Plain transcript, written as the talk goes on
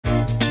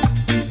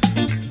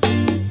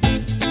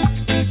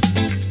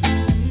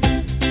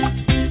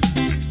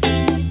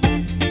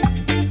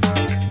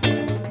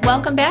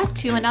Welcome back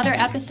to another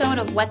episode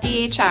of What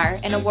the HR,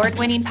 an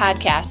award-winning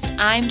podcast.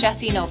 I'm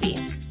Jessie Novi.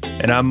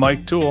 And I'm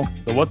Mike Toole.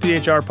 The What the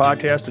HR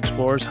podcast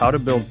explores how to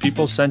build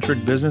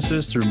people-centric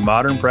businesses through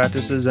modern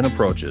practices and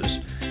approaches.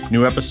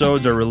 New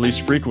episodes are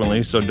released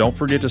frequently, so don't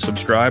forget to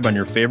subscribe on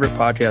your favorite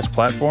podcast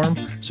platform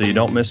so you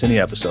don't miss any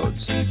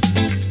episodes.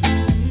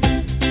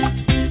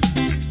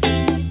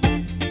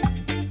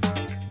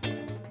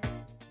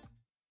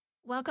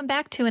 Welcome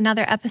back to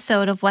another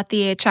episode of What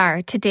the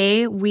HR.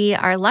 Today, we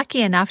are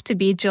lucky enough to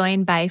be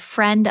joined by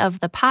friend of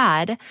the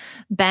pod,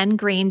 Ben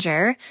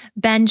Granger.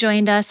 Ben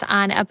joined us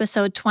on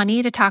episode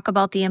 20 to talk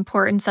about the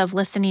importance of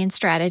listening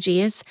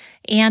strategies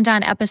and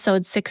on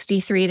episode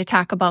 63 to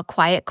talk about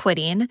quiet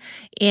quitting.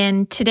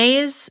 In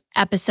today's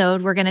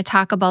episode, we're going to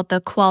talk about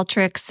the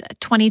Qualtrics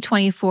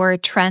 2024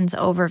 Trends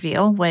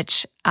Overview,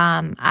 which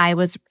I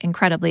was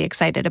incredibly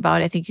excited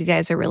about. I think you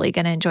guys are really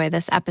going to enjoy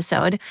this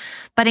episode.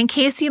 But in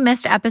case you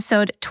missed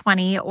episode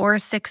 20 or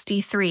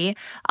 63,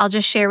 I'll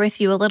just share with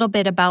you a little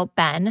bit about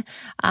Ben.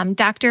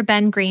 Dr.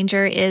 Ben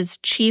Granger is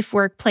Chief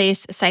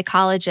Workplace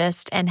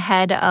Psychologist and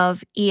Head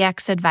of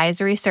EX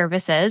Advisory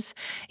Services.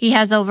 He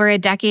has over a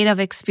decade of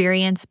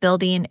experience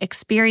building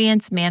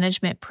experience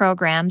management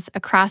programs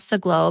across the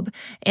globe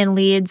and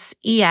leads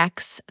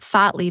EX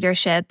thought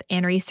leadership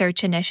and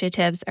research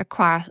initiatives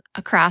across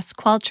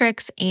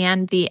Qualtrics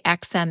and the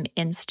XM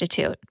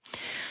Institute.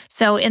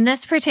 So in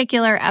this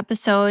particular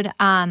episode,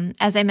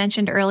 as I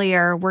mentioned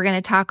earlier, we're going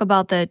to talk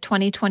about the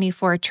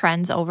 2024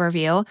 Trends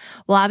Overview.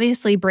 We'll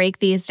obviously break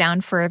these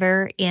down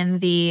further in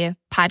the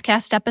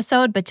podcast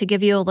episode, but to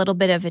give you a little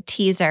bit of a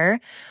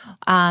teaser,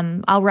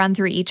 I'll run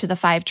through each of the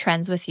 5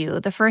 trends with you.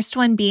 The first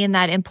one being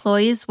that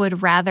employees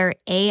would rather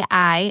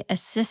AI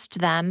assist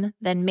them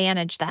than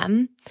manage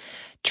them.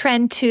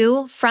 Trend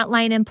 2,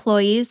 frontline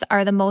employees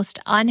are the most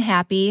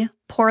unhappy,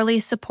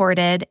 poorly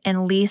supported,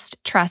 and least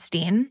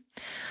trusting.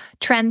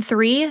 Trend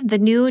 3, the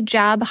new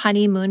job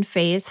honeymoon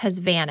phase has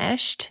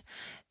vanished.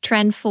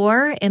 Trend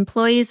 4,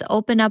 employees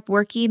open up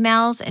work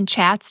emails and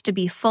chats to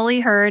be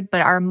fully heard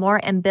but are more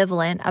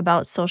ambivalent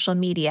about social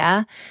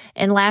media.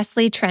 And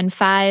lastly, Trend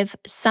 5,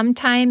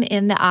 sometime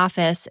in the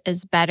office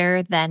is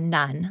better than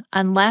none,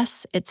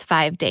 unless it's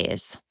 5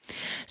 days.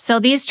 So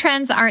these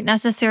trends aren't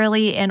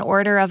necessarily in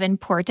order of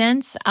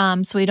importance,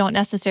 so we don't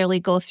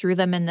necessarily go through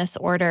them in this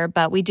order,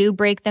 but we do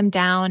break them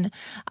down.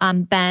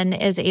 Ben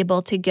is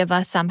able to give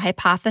us some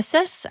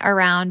hypothesis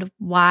around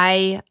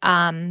why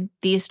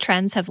these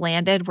trends have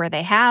landed where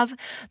they have.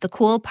 The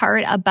cool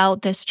part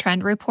about this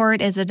trend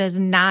report is it is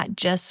not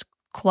just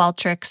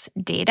Qualtrics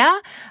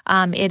data.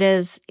 It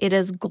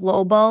is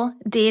global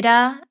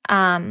data.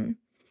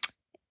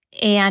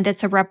 And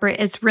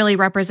it's really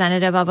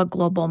representative of a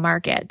global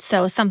market.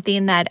 So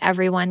something that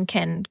everyone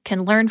can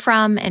learn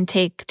from and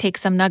take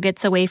some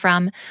nuggets away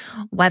from,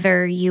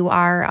 whether you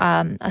are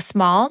a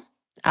small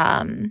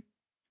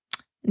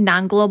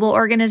non-global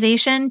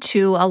organization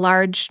to a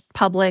large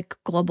public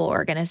global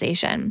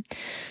organization.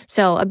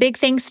 So a big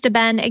thanks to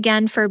Ben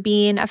again for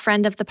being a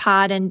friend of the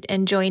pod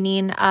and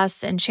joining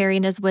us and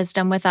sharing his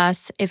wisdom with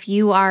us. If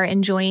you are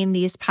enjoying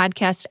these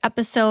podcast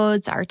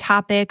episodes, our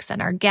topics,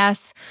 and our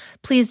guests,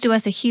 please do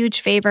us a huge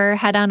favor.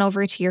 Head on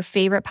over to your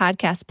favorite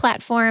podcast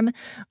platform.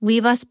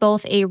 Leave us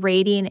both a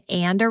rating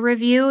and a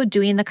review.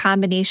 Doing the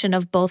combination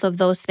of both of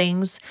those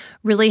things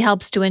really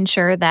helps to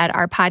ensure that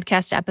our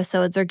podcast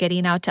episodes are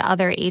getting out to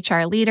other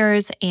HR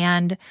leaders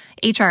and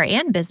HR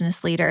and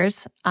business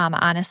leaders,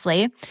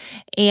 honestly,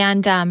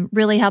 and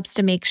really helps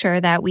to make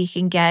sure that we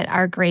can get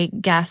our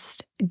great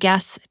guest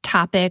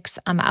topics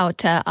out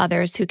to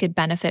others who could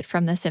benefit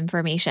from this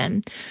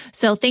information.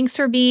 So thanks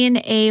for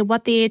being a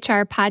What the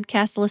HR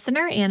podcast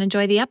listener and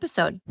enjoy the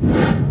episode.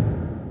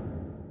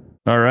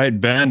 All right,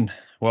 Ben,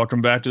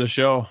 welcome back to the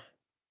show.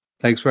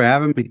 Thanks for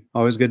having me.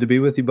 Always good to be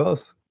with you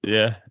both.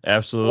 Yeah,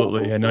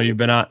 absolutely. I know you've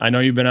been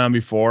on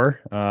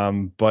before,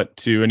 but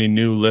to any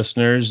new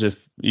listeners,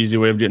 if easy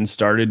way of getting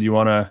started, you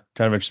want to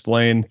kind of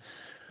explain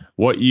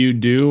what you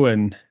do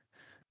and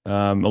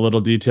a little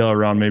detail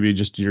around maybe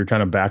just your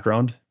kind of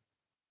background.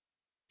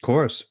 Of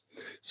course.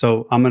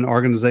 So I'm an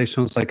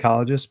organizational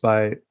psychologist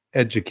by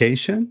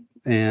education,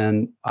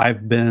 and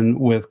I've been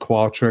with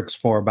Qualtrics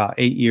for about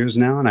 8 years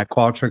now. And at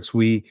Qualtrics,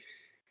 we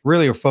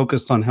really are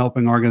focused on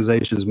helping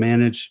organizations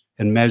manage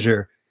and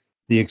measure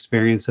the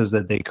experiences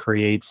that they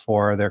create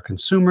for their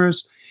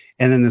consumers,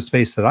 and in the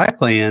space that I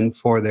play in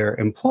for their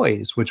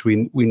employees, which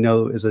we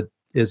know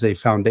is a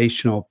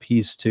foundational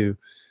piece to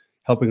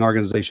helping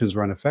organizations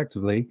run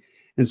effectively.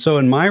 And so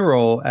in my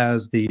role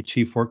as the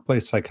chief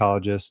workplace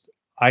psychologist,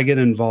 I get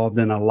involved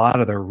in a lot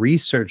of the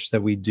research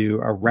that we do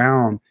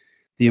around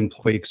the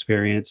employee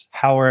experience.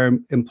 How are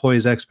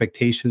employees'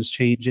 expectations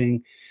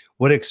changing?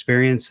 What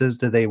experiences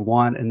do they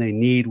want and they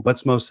need?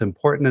 What's most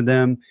important to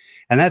them?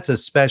 And that's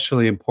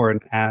especially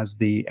important as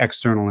the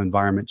external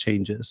environment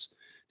changes.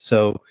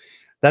 So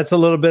that's a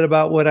little bit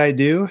about what I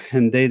do.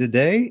 And day to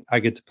day, I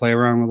get to play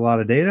around with a lot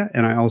of data,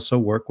 and I also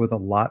work with a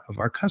lot of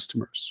our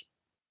customers.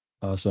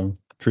 Awesome.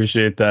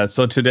 Appreciate that.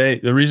 So today,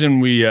 the reason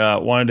we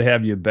wanted to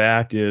have you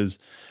back is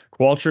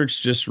Qualtrics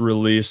just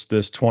released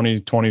this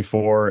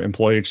 2024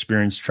 Employee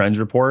Experience Trends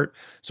Report.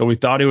 So we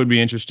thought it would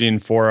be interesting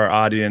for our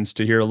audience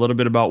to hear a little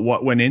bit about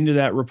what went into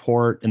that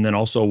report and then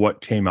also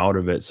what came out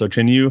of it. So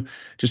can you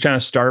just kind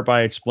of start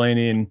by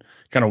explaining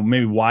kind of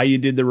maybe why you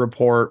did the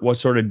report, what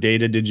sort of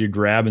data did you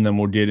grab, and then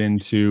we'll get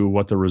into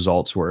what the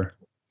results were.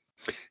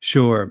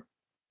 Sure.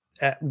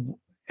 Uh,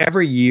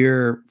 Every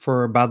year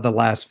for about the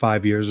last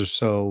 5 years or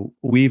so,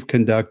 we've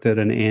conducted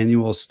an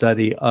annual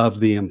study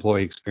of the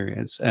employee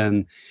experience.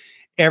 And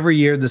every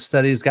year the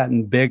study's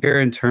gotten bigger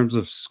in terms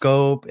of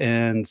scope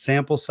and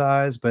sample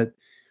size. But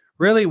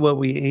really what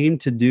we aim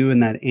to do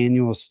in that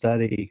annual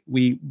study,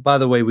 by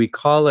the way, we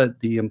call it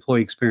the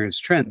Employee Experience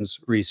Trends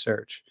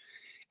Research.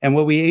 And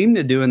what we aim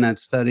to do in that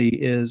study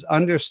is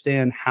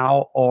understand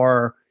how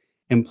our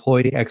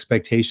employee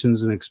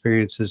expectations and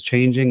experiences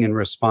changing in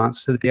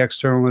response to the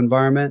external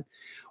environment,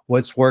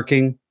 what's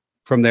working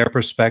from their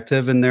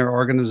perspective in their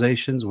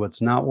organizations,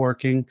 what's not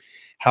working,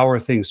 how are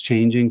things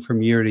changing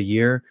from year to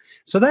year.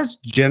 So that's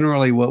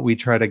generally what we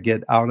try to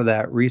get out of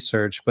that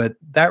research. But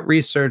that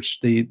research,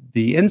 the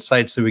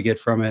insights that we get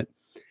from it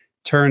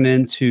turn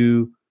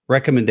into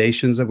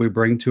recommendations that we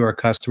bring to our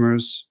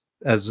customers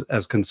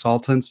as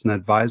consultants and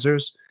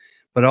advisors,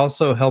 but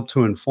also help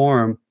to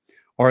inform,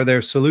 are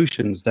there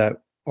solutions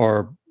that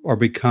are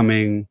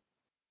becoming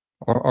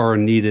or are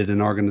needed in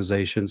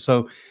organizations.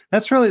 So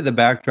that's really the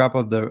backdrop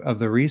of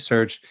the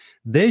research.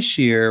 This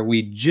year,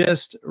 we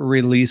just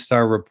released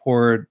our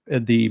report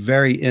at the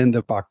very end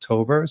of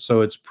October,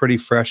 so it's pretty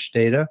fresh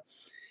data.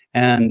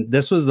 And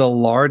this was the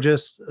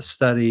largest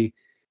study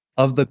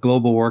of the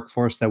global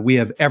workforce that we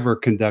have ever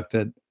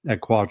conducted at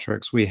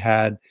Qualtrics. We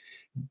had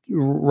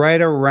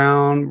right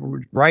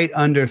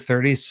under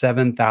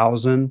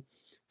 37,000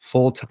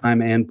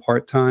 full-time and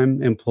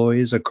part-time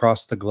employees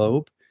across the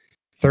globe.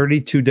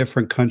 32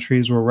 different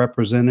countries were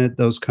represented.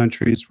 Those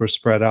countries were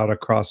spread out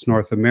across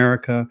North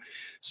America,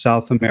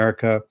 South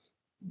America,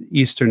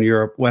 Eastern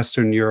Europe,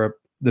 Western Europe,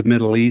 the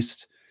Middle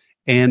East,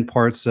 and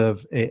parts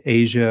of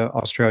Asia,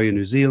 Australia,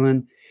 New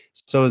Zealand.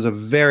 So it's a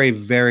very,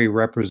 very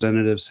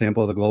representative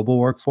sample of the global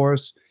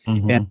workforce.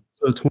 Mm-hmm. And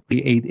so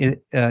 28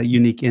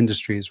 unique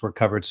industries were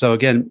covered. So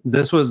again,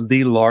 this was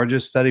the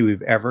largest study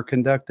we've ever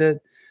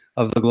conducted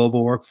of the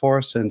global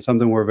workforce, and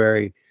something we're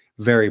very,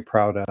 very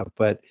proud of.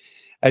 But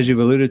as you've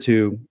alluded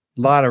to,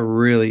 a lot of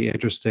really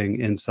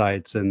interesting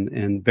insights,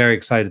 and very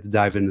excited to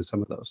dive into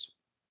some of those.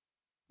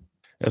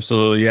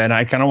 Absolutely. Yeah. And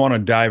I kind of want to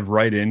dive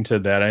right into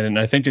that. And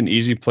I think an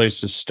easy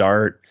place to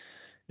start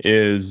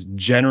is,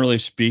 generally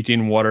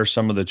speaking, what are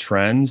some of the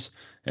trends?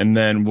 And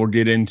then we'll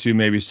get into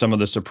maybe some of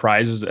the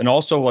surprises, and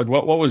also like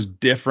what was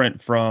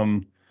different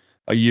from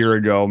a year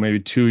ago, maybe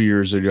 2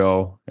 years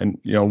ago, and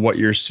what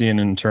you're seeing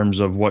in terms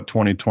of what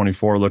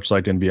 2024 looks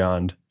like and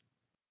beyond.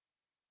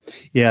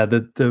 Yeah,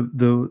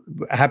 the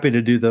happy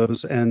to do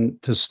those.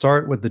 And to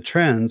start with the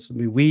trends, I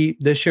mean,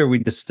 this year we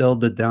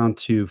distilled it down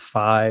to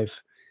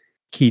 5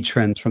 key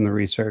trends from the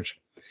research.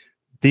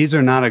 These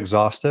are not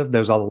exhaustive.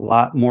 There's a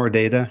lot more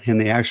data in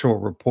the actual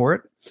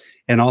report,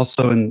 and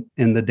also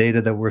in the data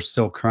that we're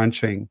still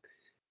crunching,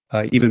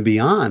 even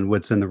beyond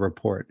what's in the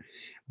report.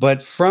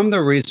 But from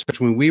the research,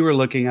 when we were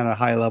looking at a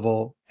high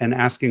level and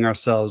asking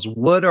ourselves,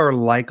 what are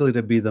likely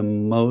to be the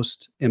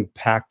most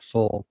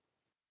impactful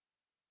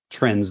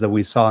trends that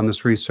we saw in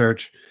this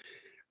research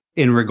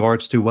in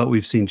regards to what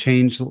we've seen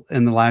change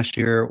in the last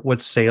year,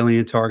 what's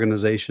salient to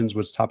organizations,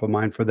 what's top of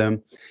mind for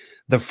them.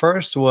 The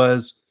first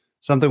was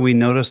something we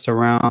noticed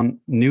around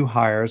new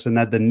hires, and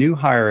that the new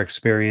hire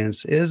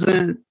experience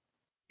isn't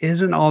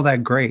all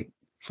that great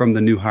from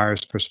the new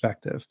hires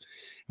perspective.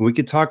 And we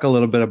could talk a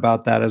little bit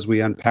about that as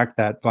we unpack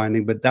that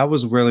finding, but that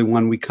was really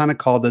one we kind of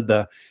called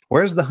it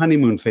where's the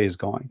honeymoon phase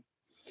going?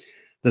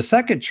 The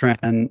second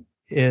trend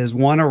is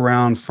one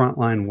around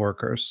frontline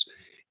workers.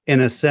 In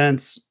a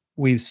sense,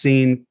 we've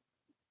seen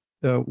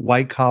the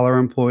white collar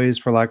employees,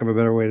 for lack of a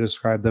better way to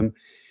describe them,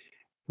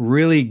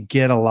 really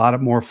get a lot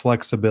of more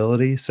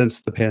flexibility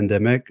since the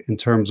pandemic in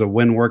terms of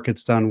when work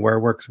gets done, where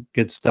work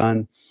gets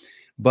done.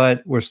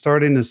 But we're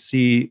starting to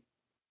see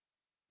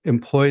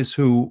employees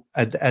who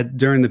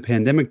during the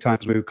pandemic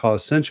times we would call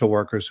essential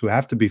workers, who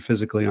have to be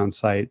physically on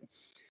site.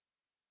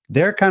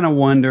 They're kind of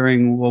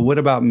wondering, well, what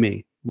about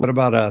me? What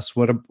about us?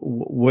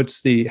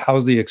 How's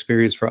the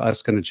experience for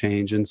us going to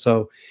change? And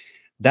so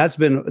that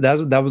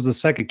was the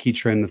second key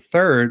trend. The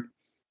third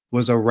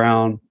was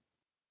around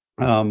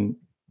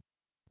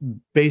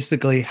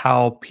basically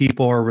how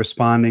people are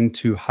responding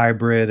to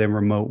hybrid and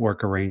remote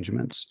work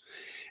arrangements.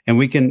 And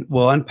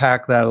we'll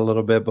unpack that a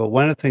little bit. But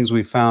one of the things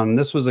we found, and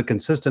this was a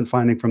consistent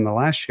finding from the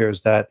last year,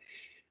 is that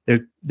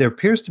there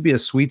appears to be a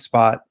sweet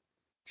spot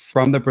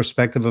from the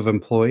perspective of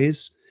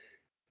employees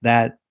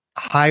that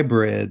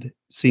hybrid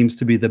seems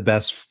to be the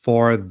best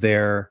for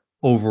their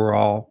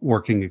overall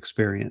working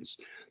experience.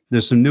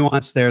 There's some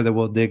nuance there that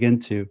we'll dig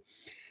into.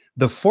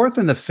 The fourth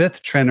and the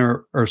fifth trend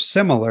are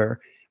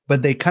similar,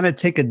 but they kind of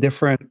take a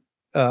different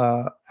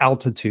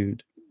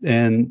altitude.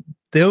 And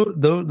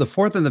the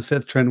fourth and the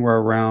fifth trend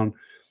were around,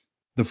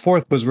 the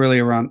fourth was really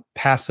around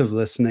passive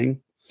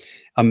listening.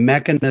 a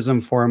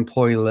mechanism for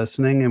employee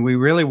listening. And we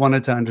really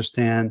wanted to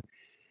understand,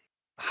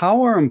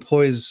 how are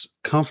employees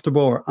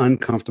comfortable or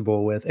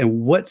uncomfortable with,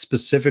 and what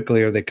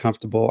specifically are they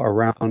comfortable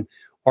around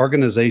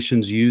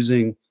organizations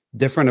using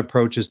different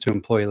approaches to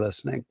employee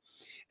listening?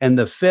 And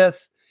the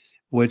fifth,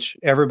 which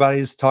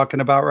everybody's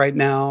talking about right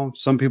now,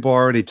 some people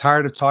are already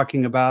tired of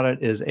talking about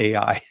it, is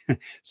AI.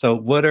 So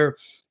what are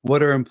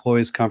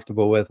employees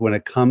comfortable with when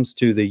it comes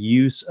to the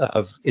use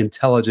of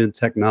intelligent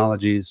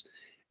technologies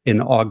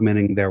in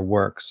augmenting their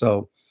work?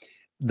 So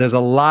there's a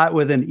lot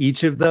within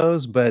each of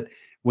those, but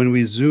when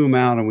we zoom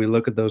out and we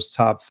look at those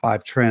top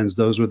 5 trends,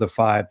 those were the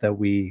 5 that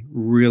we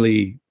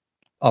really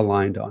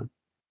aligned on.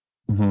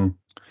 Mm-hmm.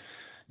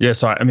 Yeah.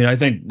 So, I mean, I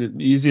think the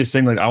easiest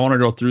thing, like, I want to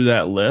go through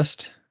that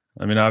list.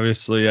 I mean,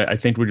 obviously, I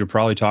think we could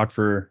probably talk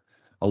for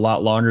a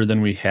lot longer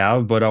than we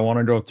have, but I want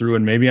to go through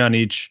and maybe on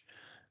each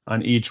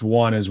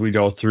one as we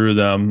go through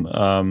them,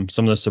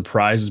 some of the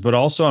surprises, but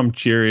also I'm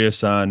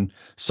curious on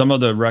some of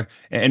the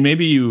and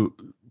maybe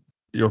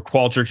your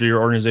Qualtrics or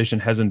your organization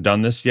hasn't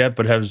done this yet,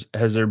 but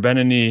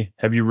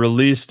have you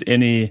released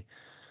any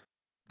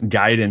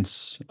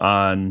guidance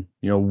on,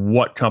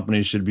 what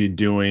companies should be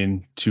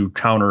doing to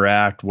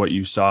counteract what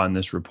you saw in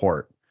this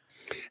report?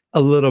 A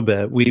little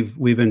bit.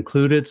 We've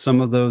included some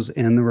of those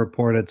in the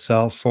report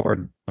itself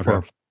for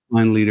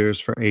line leaders,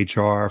 for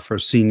HR, for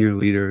senior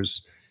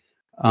leaders.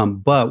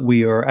 But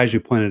we are, as you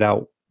pointed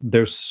out,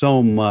 there's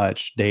so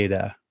much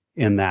data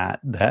in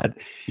that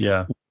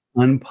Yeah.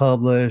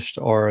 unpublished,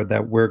 or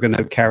that we're going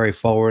to carry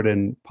forward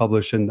and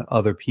publish in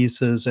other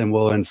pieces, and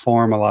will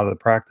inform a lot of the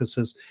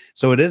practices.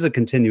 So it is a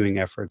continuing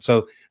effort.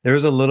 So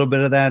there's a little bit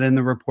of that in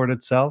the report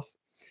itself,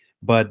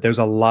 but there's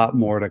a lot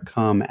more to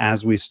come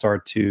as we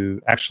start to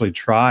actually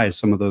try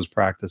some of those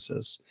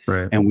practices.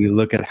 Right. And we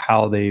look at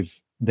how they've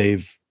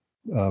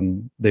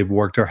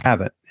worked or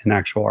have it in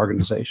actual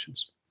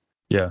organizations.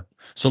 Yeah.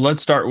 So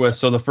let's start with,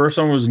 the first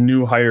one was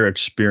new hire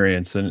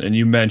experience. And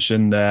you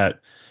mentioned that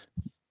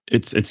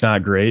it's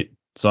not great.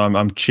 So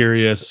I'm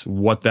curious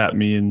what that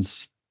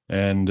means,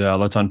 and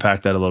let's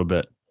unpack that a little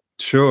bit.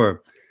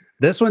 Sure.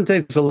 This one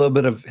takes a little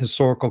bit of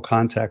historical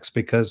context,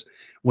 because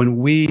when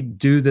we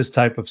do this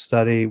type of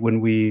study,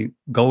 when we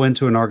go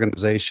into an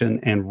organization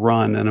and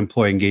run an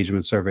employee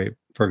engagement survey,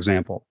 for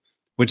example,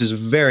 which is a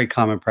very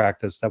common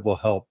practice that will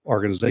help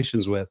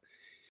organizations with,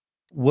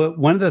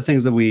 one of the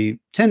things that we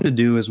tend to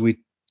do is we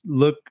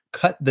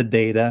cut the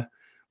data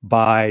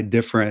by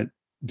different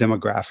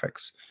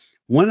demographics.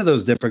 One of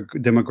those different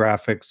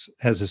demographics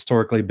has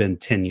historically been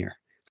tenure.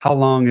 How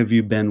long have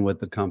you been with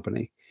the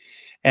company?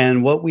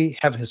 And what we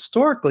have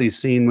historically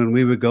seen when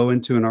we would go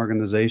into an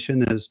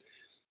organization is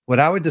what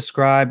I would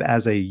describe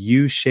as a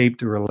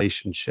U-shaped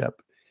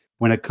relationship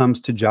when it comes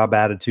to job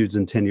attitudes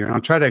and tenure. And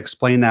I'll try to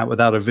explain that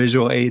without a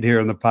visual aid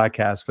here on the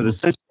podcast. But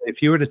essentially,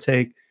 if you were to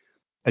take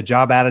a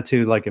job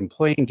attitude like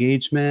employee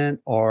engagement,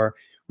 or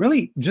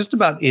really just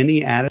about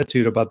any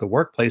attitude about the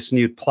workplace, and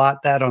you'd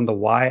plot that on the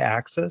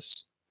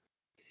y-axis,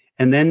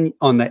 and then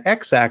on the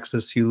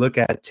x-axis, you look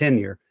at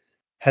tenure.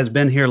 Has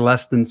been here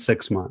less than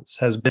 6 months,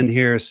 has been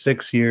here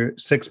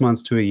 6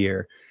 months to a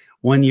year,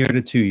 1 year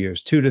to 2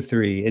 years, 2 to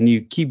 3, and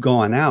you keep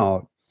going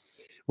out.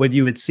 What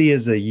you would see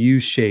is a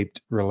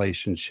U-shaped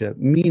relationship,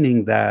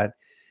 meaning that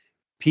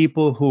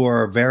people who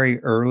are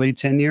very early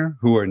tenure,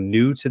 who are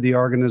new to the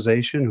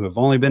organization, who have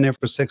only been there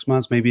for 6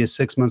 months, maybe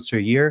 6 months to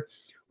a year,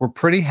 were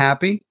pretty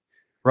happy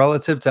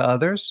relative to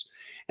others.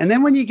 And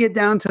then when you get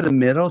down to the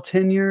middle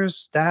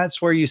tenures,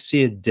 that's where you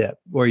see a dip,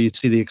 where you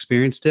see the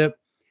experience dip,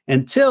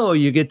 until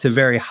you get to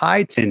very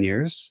high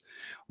tenures,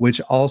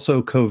 which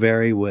also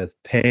co-vary with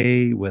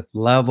pay, with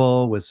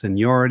level, with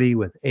seniority,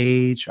 with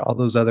age, all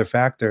those other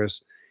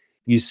factors.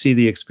 You see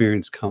the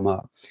experience come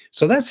up.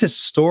 So that's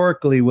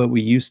historically what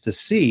we used to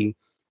see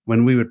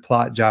when we would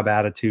plot job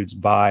attitudes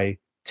by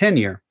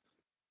tenure.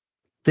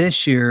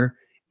 This year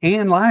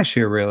and last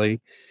year,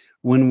 really,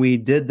 when we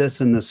did this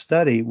in the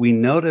study, we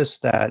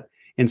noticed that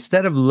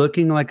instead of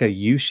looking like a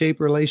U-shaped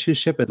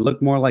relationship, it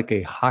looked more like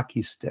a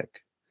hockey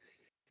stick,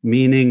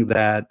 meaning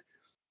that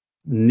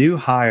new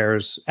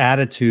hires'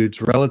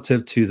 attitudes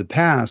relative to the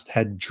past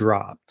had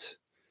dropped.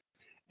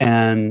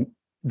 And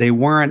they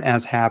weren't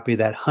as happy.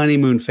 That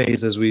honeymoon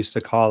phase, as we used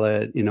to call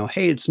it,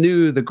 hey, it's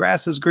new, the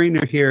grass is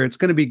greener here, it's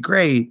going to be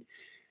great.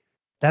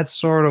 That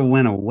sort of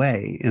went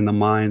away in the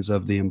minds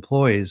of the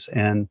employees,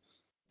 and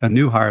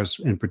new hires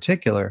in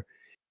particular.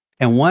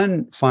 And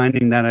one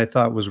finding that I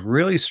thought was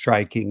really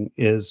striking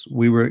is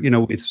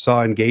we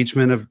saw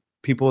engagement of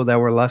people that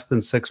were less than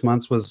 6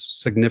 months was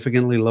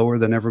significantly lower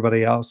than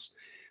everybody else.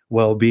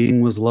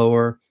 Well-being was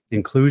lower,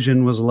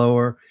 inclusion was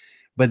lower,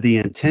 but the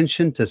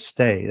intention to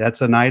stay,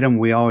 that's an item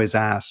we always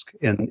ask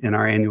in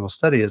our annual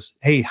study is,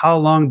 hey, how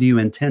long do you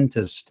intend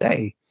to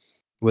stay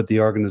with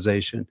the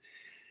organization?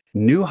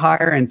 New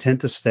hire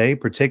intent to stay,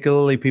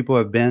 particularly people who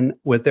have been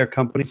with their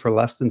company for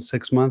less than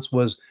 6 months,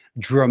 was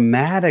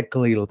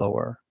dramatically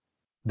lower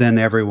than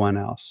everyone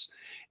else.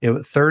 It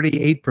was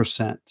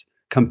 38%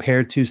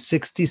 compared to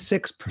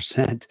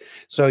 66%.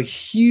 So a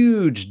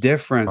huge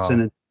difference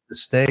in the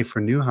stay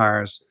for new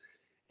hires.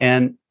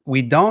 And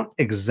we don't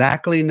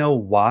exactly know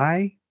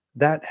why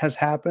that has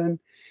happened.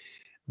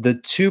 The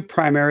two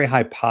primary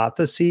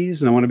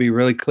hypotheses, and I want to be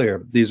really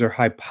clear, these are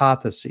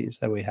hypotheses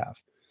that we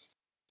have.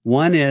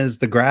 One is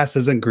the grass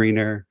isn't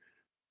greener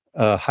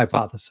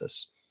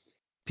hypothesis.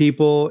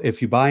 People,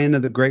 if you buy into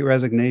the Great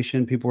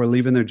Resignation, people were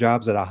leaving their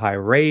jobs at a high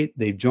rate.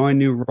 They join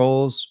new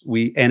roles.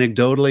 We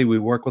anecdotally, we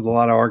work with a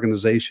lot of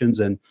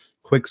organizations in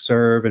quick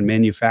serve and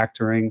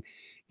manufacturing,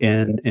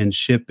 in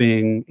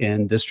shipping,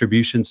 in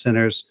distribution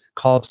centers,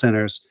 call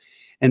centers,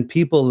 and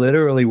people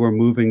literally were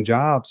moving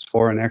jobs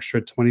for an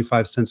extra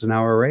 25 cents an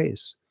hour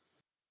raise.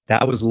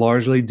 That was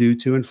largely due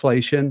to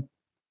inflation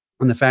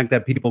and the fact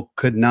that people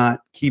could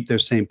not keep their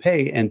same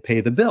pay and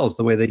pay the bills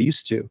the way they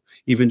used to,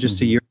 even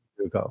just a year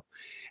ago.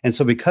 And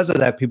so because of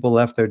that, people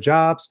left their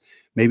jobs,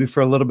 maybe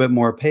for a little bit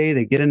more pay.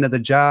 They get into the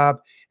job,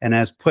 and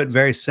as put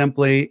very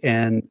simply,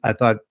 and I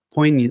thought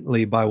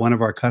poignantly by one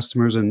of our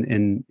customers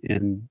in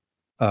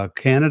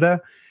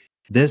Canada,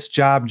 this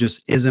job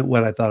just isn't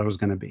what I thought it was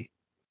going to be.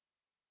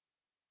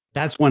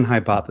 That's one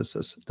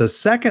hypothesis. The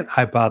second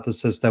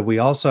hypothesis that we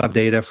also have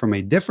data from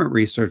a different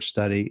research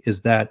study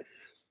is that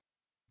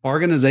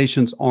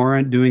organizations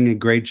aren't doing a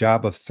great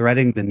job of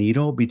threading the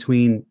needle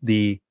between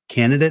the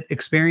candidate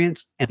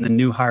experience and the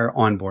new hire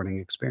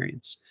onboarding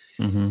experience.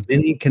 Then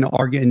you can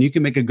argue, and you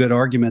can make a good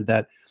argument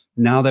that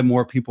now that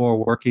more people are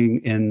working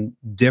in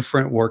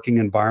different working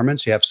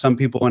environments, you have some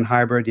people in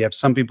hybrid, you have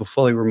some people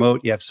fully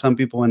remote, you have some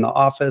people in the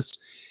office.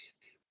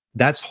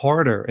 That's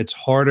harder. It's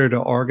harder to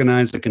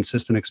organize a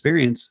consistent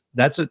experience.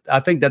 I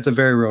think that's a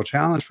very real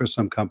challenge for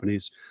some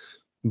companies.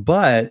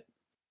 But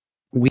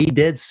we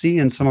did see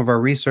in some of our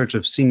research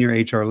of senior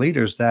HR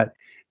leaders that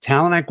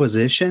talent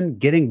acquisition,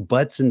 getting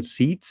butts in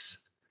seats,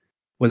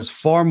 was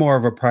far more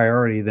of a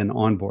priority than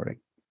onboarding.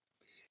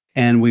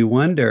 And we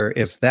wonder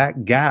if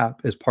that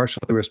gap is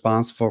partially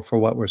responsible for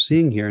what we're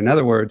seeing here. In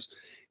other words,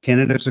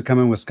 candidates are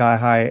coming with sky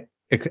high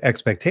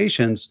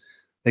expectations.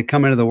 They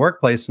come into the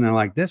workplace and they're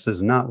like, this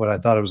is not what I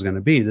thought it was going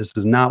to be. This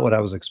is not what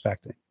I was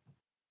expecting.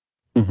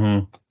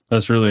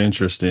 That's really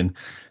interesting.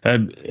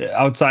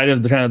 Outside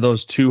of the kind of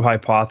those two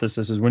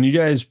hypotheses, when you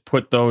guys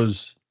put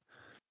those,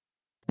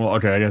 well,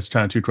 okay, I guess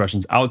kind of two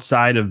questions.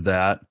 Outside of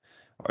that,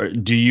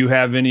 do you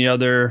have any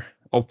other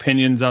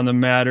opinions on the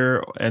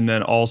matter? And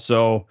then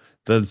also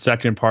the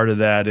second part of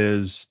that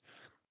is,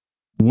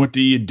 what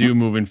do you do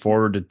moving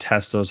forward to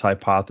test those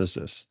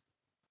hypotheses?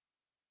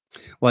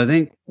 Well, I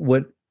think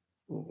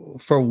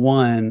for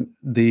one,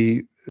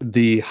 the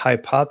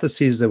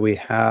hypotheses that we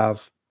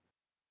have,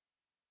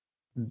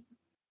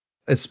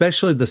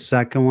 especially the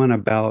second one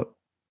about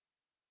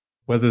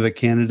whether the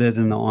candidate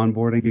and the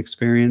onboarding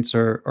experience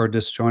are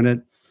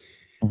disjointed,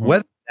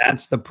 whether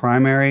that's the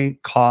primary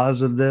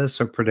cause of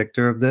this or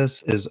predictor of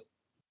this is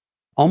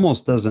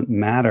almost doesn't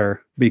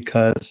matter,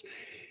 because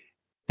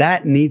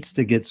that needs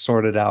to get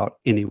sorted out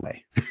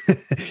anyway.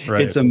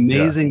 Right. It's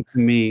amazing to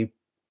me,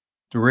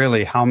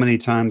 really, how many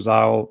times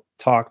I'll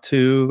talk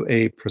to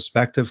a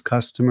prospective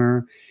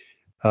customer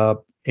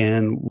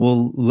and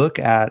we'll look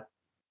at,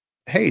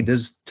 hey,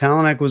 does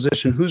talent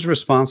acquisition, who's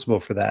responsible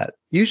for that?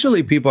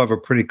 Usually people have a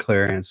pretty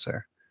clear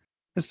answer.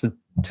 It's the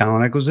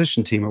talent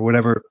acquisition team, or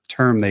whatever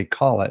term they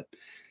call it.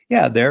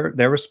 Yeah, they're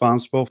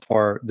responsible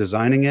for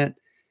designing it.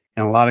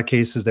 In a lot of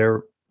cases,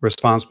 they're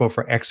responsible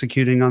for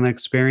executing on the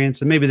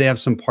experience. And maybe they have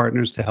some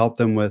partners to help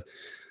them with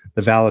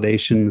the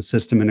validation, the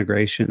system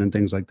integration, and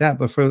things like that.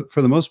 But for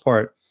the most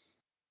part,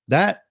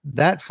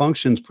 that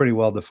function's pretty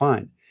well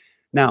defined.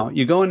 Now,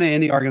 you go into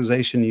any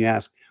organization, you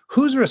ask,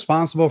 who's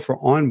responsible for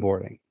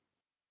onboarding?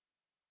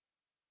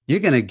 You're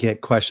going to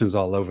get questions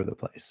all over the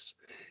place.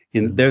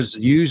 There's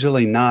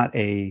usually not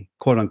a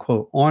quote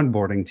unquote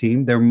onboarding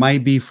team. There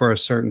might be for a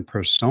certain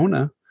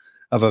persona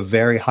of a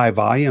very high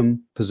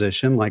volume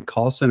position, like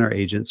call center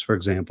agents, for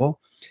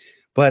example.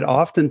 But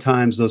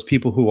oftentimes those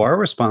people who are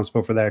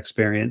responsible for that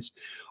experience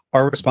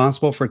are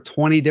responsible for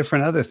 20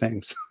 different other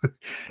things.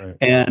 Right.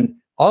 And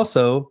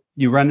also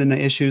you run into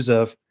issues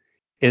of,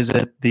 is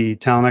it the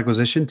talent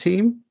acquisition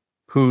team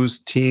who's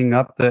teeing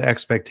up the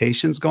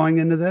expectations going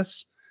into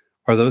this?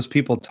 Are those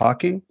people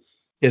talking?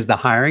 Is the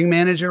hiring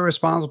manager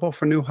responsible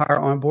for new hire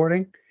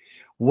onboarding?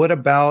 What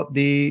about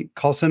the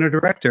call center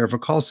director of a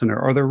call center,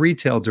 or the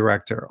retail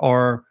director,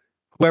 or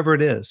whoever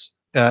it is,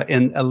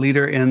 and a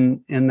leader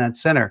in that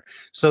center?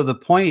 So the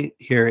point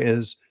here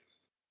is,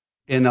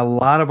 in a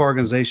lot of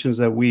organizations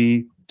that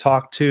we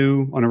talk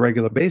to on a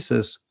regular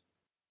basis,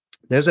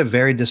 there's a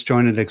very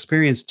disjointed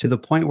experience, to the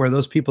point where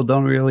those people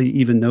don't really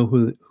even know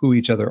who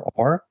each other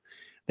are.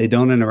 They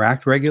don't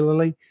interact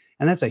regularly,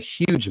 and that's a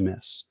huge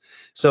miss.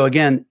 So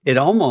again, it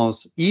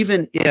almost,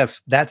 even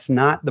if that's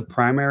not the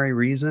primary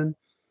reason,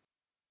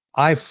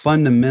 I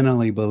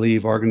fundamentally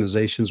believe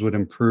organizations would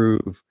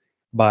improve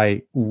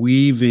by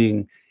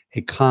weaving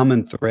a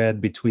common thread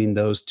between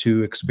those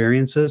two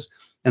experiences.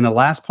 And the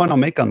last point I'll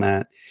make on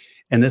that,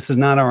 and this is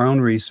not our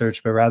own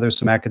research, but rather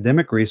some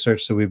academic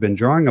research that we've been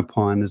drawing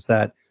upon, is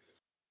that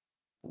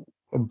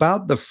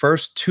about the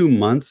first 2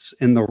 months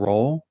in the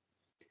role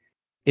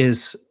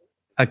is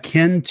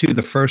akin to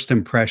the first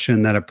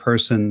impression that a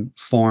person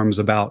forms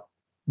about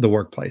the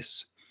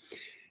workplace.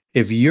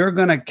 If you're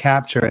going to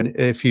capture, and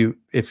if you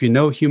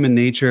know human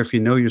nature, if you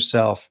know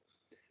yourself,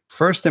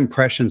 first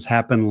impressions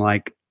happen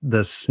like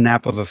the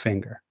snap of a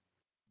finger.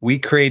 We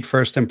create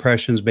first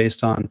impressions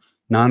based on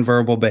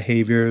nonverbal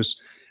behaviors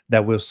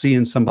that we'll see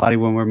in somebody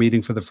when we're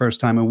meeting for the first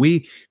time, and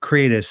we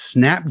create a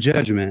snap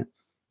judgment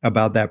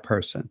about that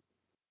person.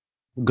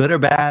 Good or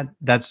bad,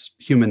 that's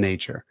human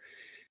nature.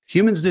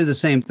 Humans do the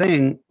same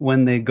thing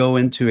when they go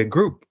into a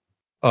group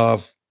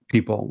of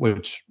people,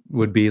 which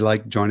would be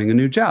like joining a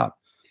new job.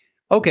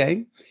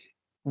 Okay,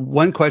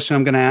 one question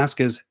I'm going to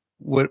ask is,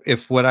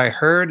 what I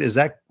heard, is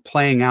that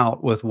playing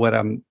out with what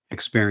I'm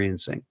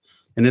experiencing?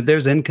 And if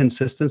there's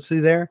inconsistency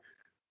there,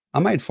 I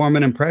might form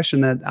an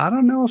impression that I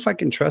don't know if I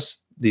can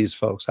trust these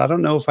folks. I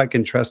don't know if I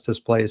can trust this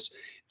place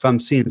if I'm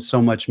seeing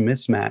so much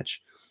mismatch.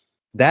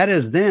 That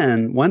is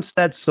then, once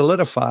that's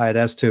solidified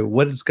as to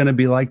what it's going to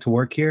be like to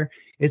work here,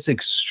 it's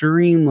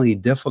extremely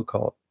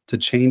difficult to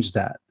change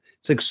that.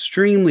 It's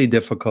extremely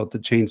difficult to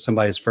change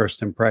somebody's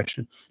first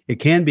impression. It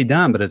can be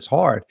done, but it's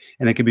hard,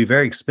 and it can be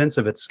very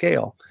expensive at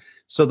scale.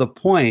 So the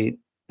point,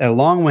 a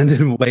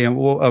long-winded way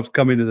of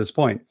coming to this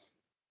point,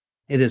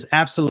 it is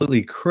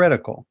absolutely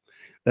critical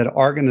that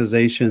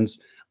organizations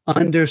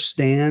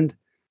understand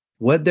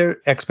what their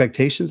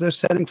expectations are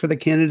setting for the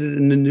candidate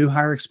in the new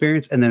hire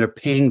experience, and then are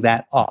paying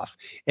that off.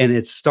 And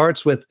it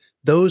starts with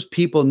those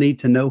people need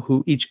to know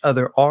who each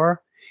other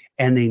are,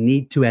 and they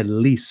need to at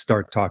least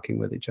start talking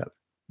with each other.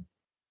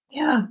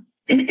 Yeah.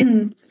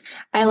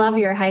 I love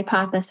your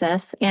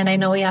hypothesis. And I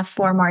know we have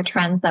 4 more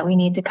trends that we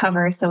need to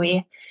cover. So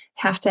we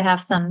have to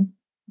have some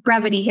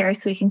brevity here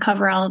so we can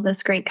cover all of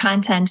this great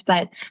content.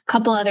 But a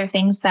couple other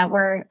things that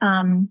were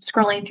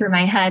scrolling through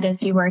my head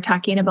as you were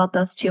talking about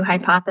those 2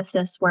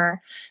 hypotheses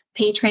were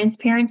pay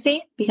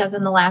transparency, because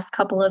in the last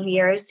couple of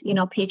years,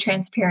 pay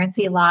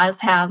transparency laws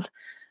have,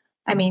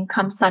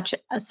 come such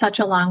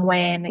a long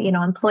way, and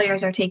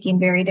employers are taking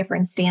very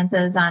different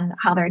stances on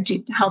how they're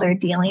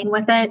dealing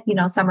with it.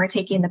 Some are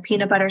taking the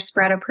peanut butter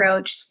spread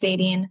approach,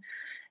 stating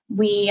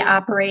we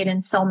operate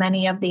in so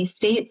many of these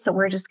states, so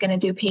we're just going to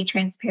do pay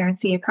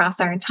transparency across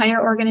our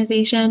entire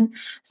organization.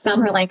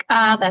 Some are like,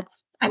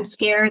 I'm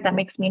scared, that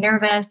makes me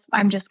nervous.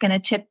 I'm just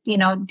going to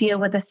deal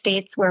with the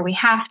states where we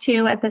have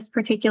to at this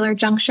particular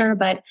juncture.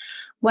 But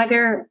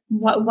whatever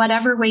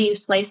way you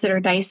slice it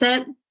or dice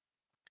it,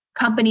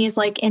 companies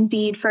like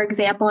Indeed, for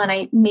example,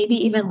 and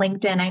maybe even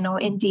LinkedIn, I know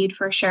Indeed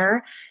for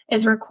sure,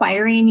 is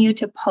requiring you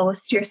to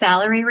post your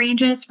salary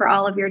ranges for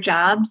all of your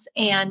jobs.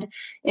 And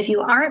if you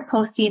aren't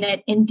posting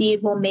it,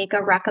 Indeed will make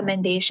a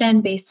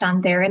recommendation based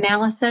on their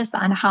analysis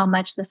on how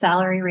much the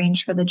salary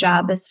range for the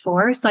job is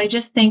for. So I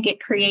just think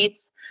it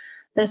creates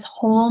this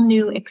whole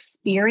new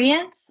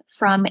experience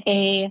from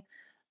a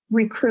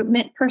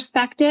recruitment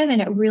perspective,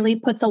 and it really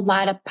puts a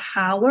lot of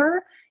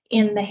power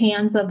in the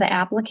hands of the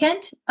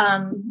applicant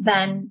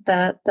than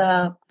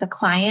the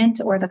client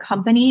or the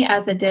company,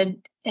 as it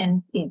did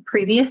in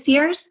previous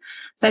years.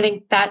 So I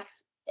think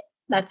that's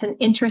an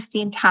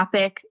interesting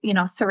topic,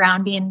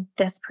 surrounding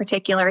this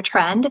particular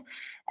trend.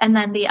 And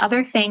then the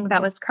other thing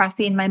that was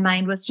crossing my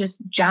mind was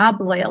just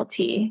job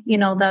loyalty.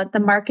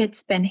 The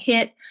market's been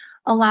hit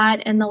a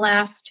lot in the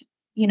last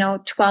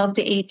 12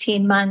 to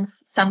 18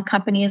 months. Some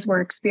companies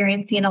were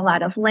experiencing a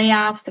lot of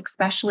layoffs,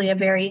 especially a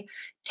very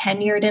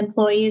tenured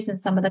employees in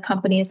some of the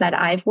companies that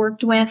I've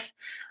worked with.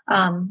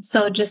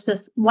 So just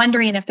this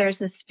wondering if there's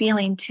this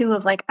feeling too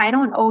of like, I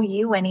don't owe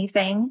you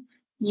anything.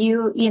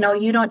 You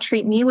don't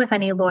treat me with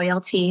any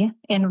loyalty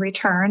in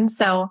return.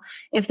 So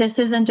if this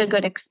isn't a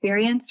good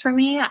experience for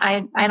me,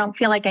 I don't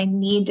feel like I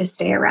need to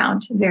stay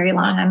around very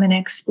long. I'm going to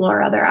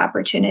explore other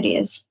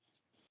opportunities.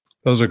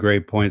 Those are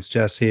great points,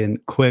 Jesse.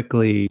 And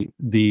quickly,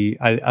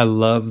 I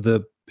love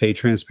the pay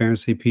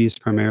transparency piece.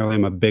 Primarily,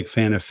 I'm a big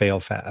fan of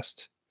fail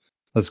fast.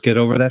 Let's get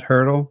over that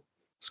hurdle.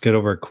 Let's get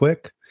over it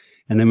quick.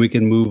 And then we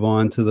can move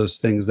on to those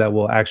things that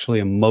will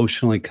actually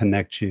emotionally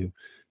connect you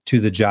to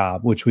the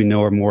job, which we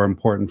know are more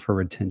important for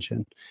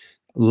retention.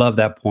 Love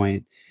that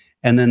point.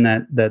 And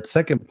then that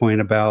second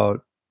point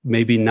about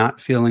maybe not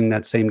feeling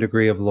that same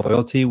degree of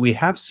loyalty. We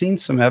have seen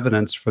some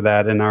evidence for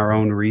that in our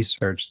own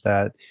research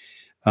that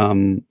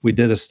we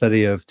did a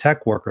study of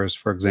tech workers,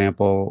 for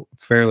example,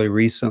 fairly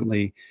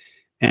recently,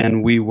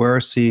 and we were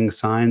seeing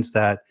signs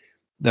that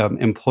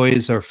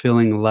employees are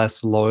feeling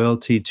less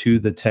loyalty to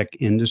the tech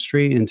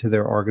industry and to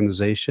their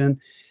organization.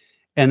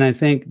 And I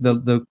think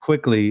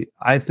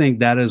I think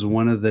that is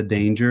one of the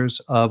dangers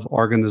of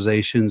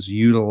organizations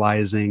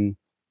utilizing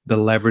the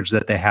leverage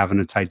that they have in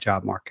a tight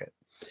job market.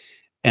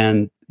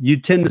 And you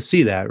tend to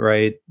see that,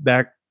 right?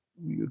 Back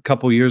a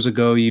couple years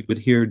ago, you would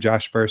hear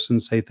Josh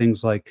Bersin say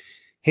things like,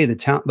 hey,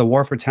 the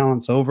war for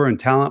talent's over and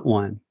talent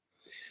won.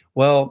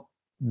 Well,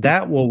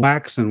 that will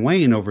wax and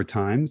wane over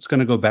time. It's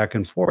going to go back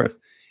and forth.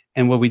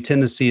 And what we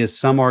tend to see is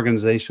some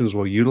organizations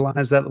will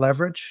utilize that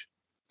leverage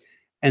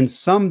and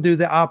some do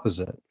the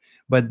opposite.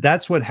 But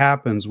that's what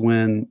happens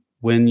when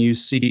you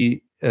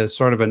see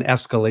sort of an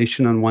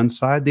escalation on one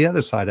side, the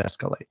other side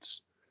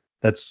escalates.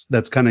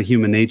 That's kind of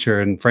human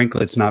nature, and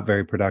frankly, it's not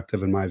very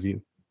productive in my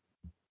view.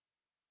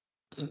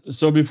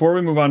 So before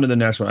we move on to the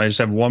next one, I just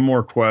have one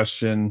more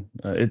question.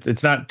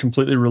 It's not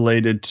completely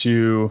related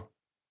to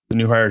the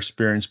new hire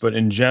experience, but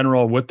in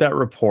general, with that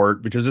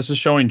report, because this is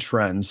showing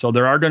trends, so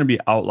there are going to be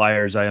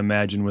outliers, I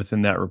imagine,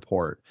 within that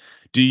report.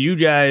 Do you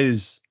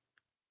guys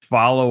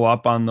follow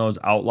up on those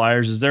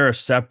outliers? Is there a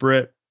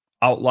separate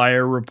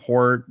outlier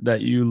report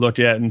that you look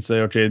at and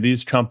say, okay,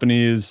 these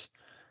companies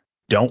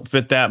don't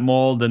fit that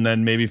mold, and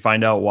then maybe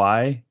find out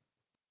why?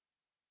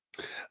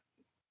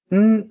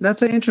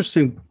 That's an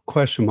interesting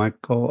question,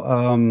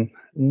 Michael.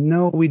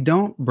 No, we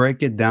don't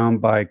break it down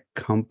by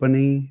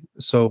company.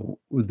 So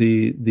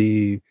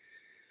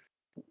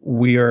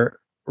we are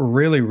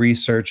really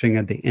researching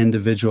at the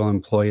individual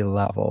employee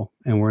level,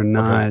 and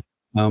Okay.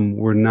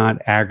 we're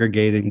not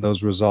aggregating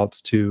those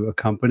results to a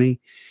company.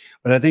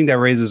 But I think that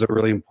raises a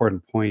really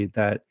important point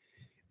that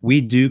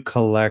we do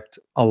collect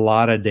a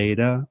lot of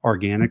data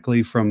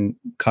organically from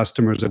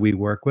customers that we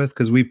work with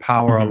because we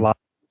power a Hmm. lot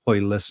of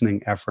employee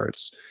listening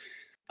efforts.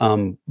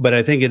 But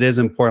I think it is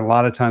important. A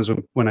lot of times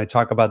when I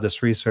talk about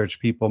this research,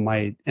 people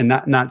might, and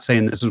not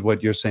saying this is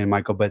what you're saying,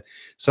 Michael, but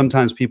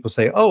sometimes people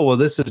say, oh, well,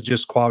 this is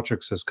just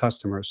Qualtrics's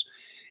customers.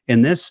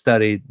 In this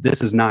study,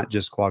 this is not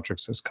just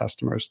Qualtrics's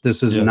customers.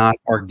 This is Yeah. not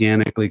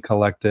organically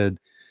collected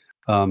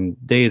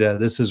data.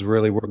 This is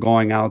really, we're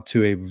going out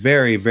to a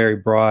very, very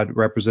broad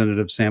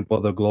representative sample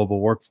of the global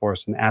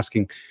workforce and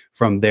asking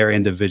from their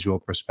individual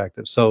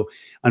perspective. So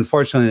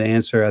unfortunately, the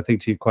answer, I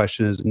think, to your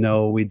question is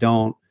no, we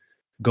don't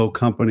go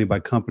company by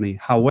company.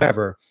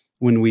 However,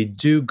 when we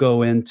do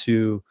go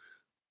into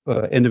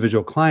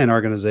individual client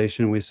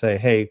organization, we say,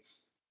 hey,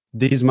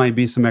 these might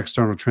be some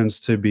external trends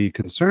to be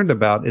concerned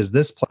about. Is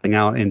this playing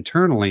out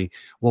internally?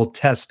 We'll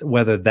test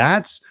whether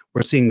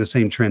we're seeing the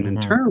same trend Hmm.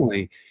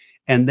 internally,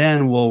 and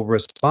then we'll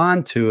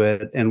respond to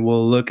it and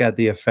we'll look at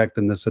the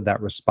effectiveness of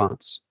that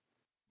response.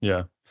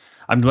 Yeah.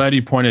 I'm glad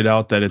you pointed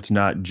out that it's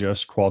not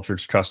just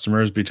Qualtrics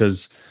customers,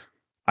 because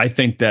I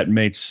think that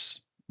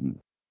makes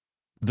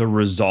the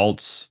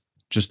results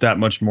just that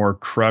much more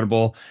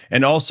credible.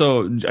 And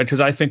also, because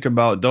I think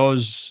about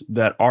those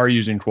that are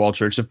using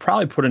Qualtrics have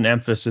probably put an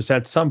emphasis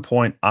at some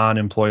point on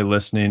employee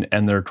listening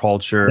and their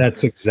culture.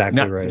 That's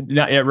exactly right.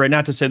 Not yet, right.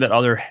 Not to say that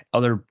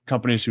other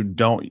companies who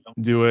don't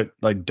do it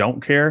like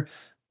don't care,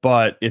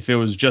 but if it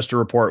was just a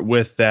report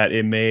with that,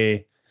 it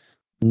may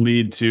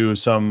lead to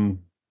some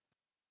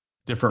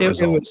different It would.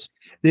 results.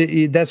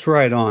 That's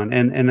right on,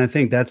 and I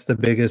think that's the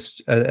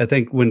biggest. I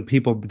think when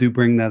people do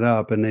bring that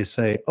up and they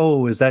say,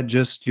 "Oh, is that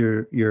just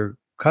your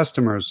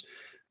customers?"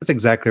 That's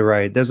exactly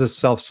right. There's a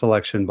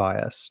self-selection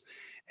bias,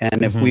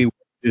 and if we Hmm.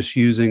 were just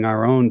using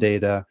our own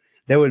data,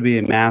 there would be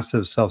a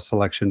massive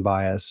self-selection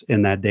bias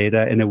in that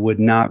data, and it would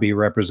not be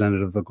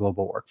representative of the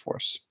global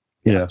workforce.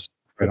 Yeah. Yes,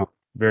 right on.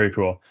 Very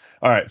cool.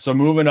 All right. So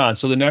moving on.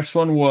 So the next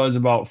one was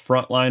about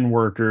frontline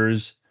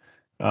workers.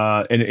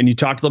 And you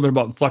talked a little bit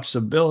about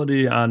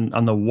flexibility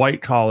on the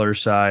white collar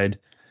side.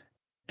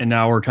 And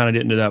now we're kind of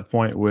getting to that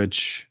point,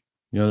 which,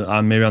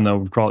 on maybe on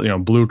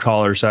the blue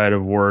collar side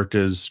of work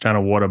is kind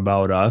of what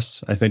about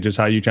us? I think is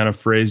how you kind of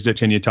phrased it.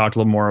 Can you talk a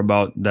little more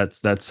about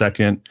that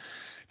second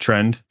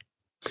trend?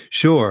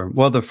 Sure.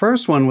 Well, the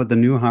first one with the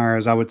new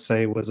hires, I would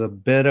say, was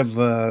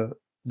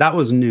that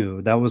was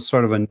new. That was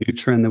sort of a new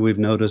trend that we've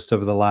noticed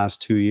over the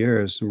last 2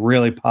 years.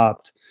 Really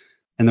popped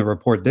in the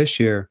report this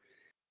year.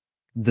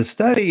 The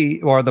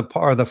study or the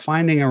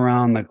finding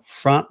around the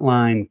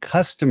frontline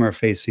customer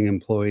facing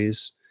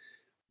employees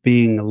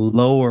being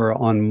lower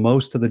on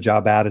most of the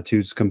job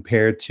attitudes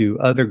compared to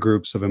other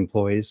groups of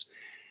employees.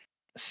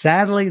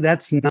 Sadly,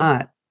 that's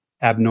not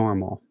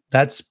abnormal.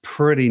 That's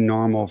pretty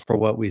normal for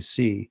what we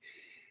see.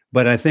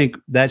 But I think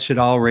that should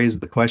all raise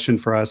the question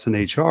for us in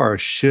HR,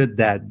 should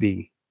that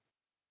be?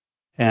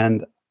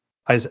 And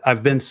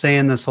I've been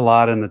saying this a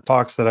lot in the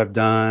talks that I've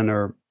done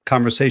or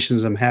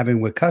conversations I'm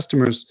having with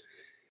customers.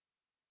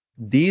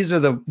 These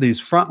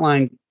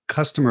frontline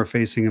customer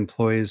facing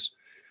employees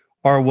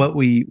are what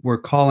we were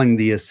calling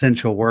the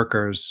essential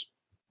workers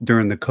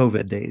during the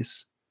COVID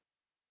days.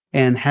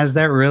 And has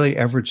that really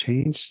ever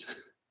changed?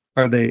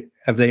 Have they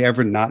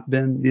ever not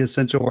been the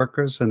essential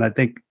workers? And I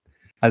think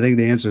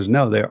the answer is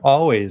no. They're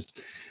always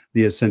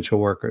the essential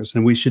workers,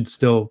 and we should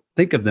still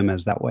think of them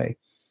as that way.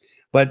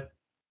 But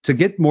to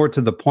get more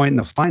to the point in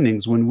the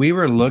findings, when we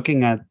were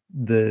looking at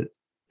the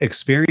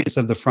experience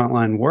of the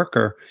frontline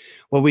worker,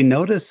 what we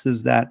noticed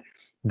is that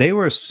they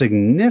were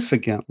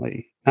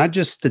significantly, not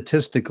just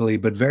statistically,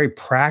 but very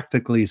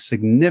practically,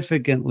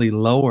 significantly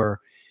lower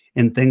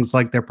in things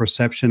like their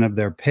perception of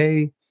their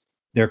pay,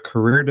 their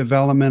career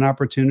development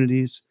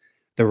opportunities,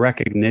 the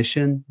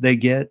recognition they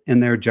get in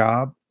their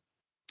job,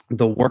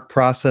 the work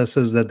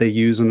processes that they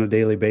use on a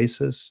daily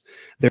basis,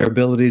 their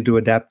ability to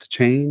adapt to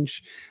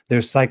change,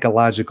 their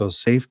psychological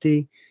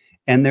safety,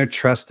 and their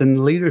trust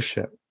in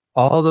leadership.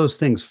 All those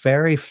things,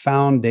 very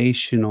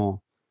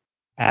foundational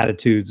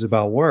attitudes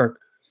about work,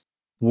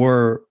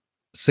 were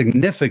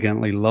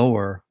significantly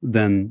lower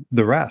than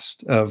the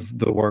rest of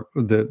the work,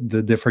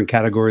 the different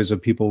categories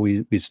of people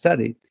we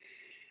studied.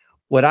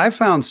 what I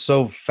found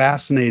so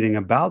fascinating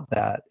about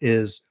that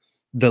is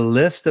the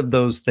list of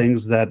those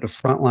things that the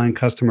frontline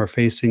customer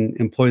facing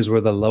employees were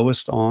the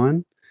lowest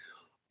on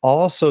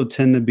also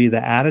tend to be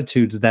the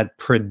attitudes that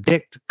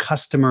predict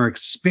customer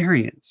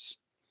experience.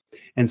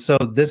 And so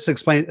this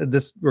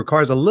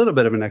requires a little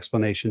bit of an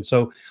explanation.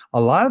 So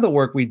a lot of the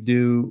work we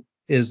do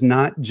is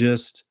not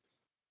just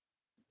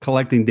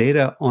collecting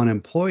data on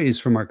employees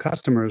from our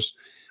customers,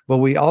 but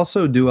we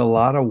also do a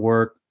lot of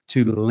work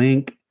to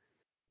link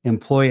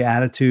employee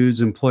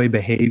attitudes, employee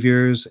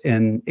behaviors,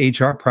 and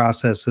HR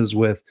processes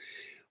with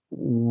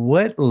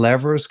what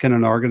levers can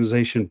an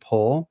organization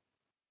pull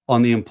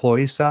on the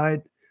employee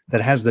side that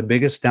has the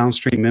biggest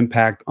downstream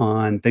impact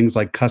on things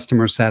like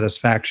customer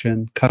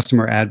satisfaction,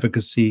 customer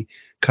advocacy,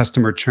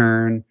 customer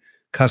churn,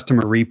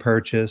 customer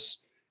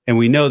repurchase. And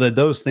we know that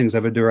those things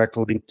have a direct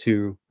link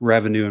to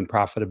revenue and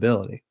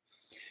profitability.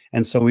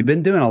 And so we've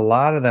been doing a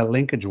lot of that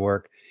linkage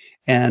work.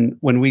 And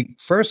when we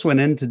first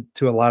went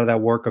into a lot of that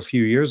work a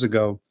few years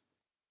ago,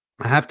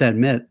 I have to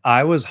admit,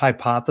 I was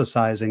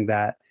hypothesizing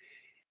that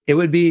it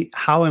would be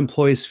how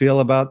employees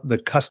feel about the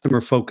customer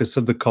focus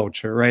of the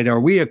culture, right? Are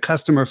we a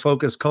customer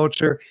focused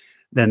culture?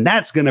 Then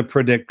that's going to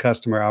predict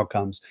customer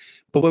outcomes.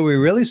 But what we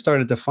really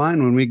started to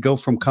find when we go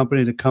from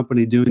company to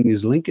company doing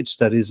these linkage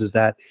studies is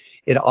that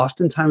it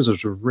oftentimes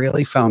was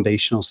really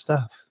foundational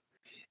stuff.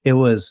 It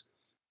was,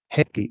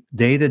 hey,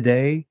 day to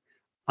day,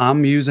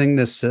 I'm using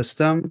this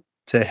system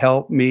to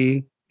help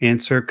me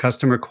answer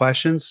customer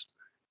questions,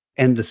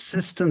 and the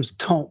systems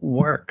don't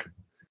work,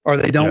 or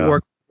they don't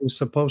work as they're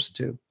supposed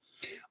to.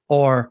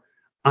 Or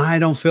I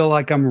don't feel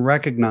like I'm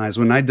recognized.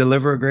 When I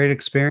deliver a great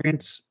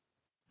experience,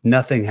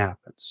 nothing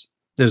happens.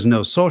 There's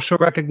no social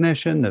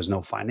recognition, there's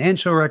no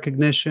financial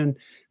recognition,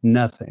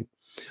 nothing.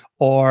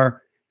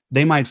 Or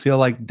they might feel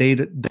like they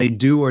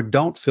do or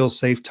don't feel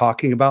safe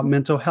talking about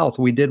mental health.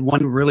 We did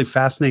one really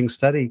fascinating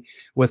study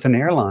with an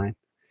airline,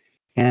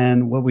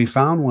 and what we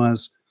found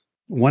was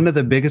one of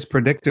the biggest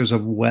predictors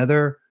of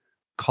whether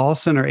call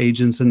center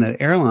agents in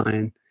that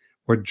airline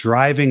were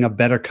driving a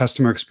better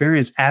customer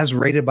experience as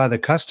rated by the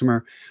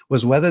customer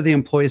was whether the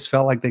employees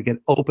felt like they could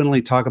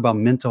openly talk about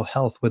mental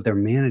health with their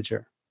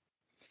manager.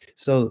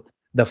 So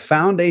the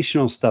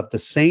foundational stuff, the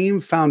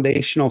same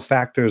foundational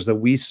factors that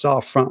we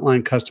saw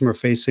frontline customer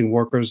facing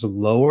workers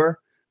lower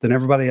than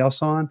everybody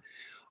else on,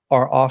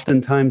 are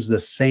oftentimes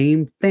the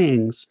same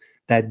things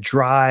that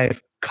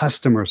drive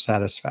customer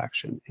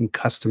satisfaction and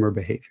customer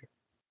behavior.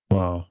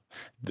 Wow.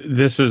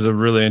 This is a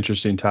really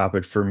interesting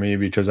topic for me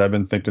because I've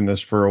been thinking this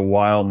for a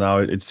while now.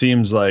 It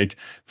seems like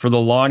for the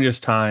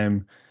longest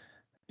time,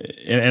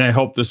 and I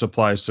hope this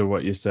applies to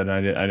what you said, I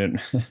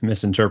didn't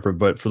misinterpret,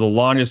 but for the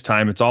longest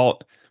time, it's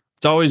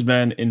always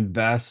been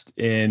invest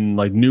in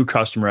like new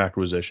customer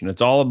acquisition.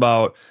 It's all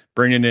about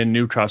bringing in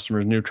new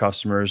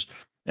customers.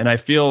 And I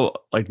feel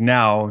like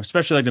now,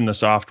 especially like in the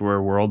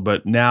software world,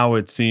 but now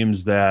it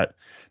seems that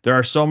there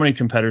are so many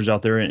competitors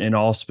out there in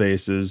all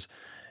spaces,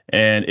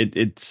 and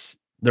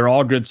they're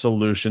all good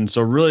solutions.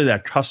 So really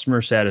that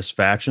customer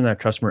satisfaction, that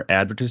customer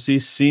advocacy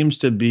seems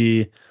to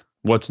be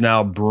what's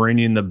now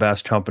bringing the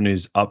best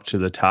companies up to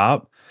the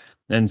top.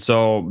 And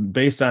so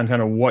based on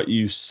kind of what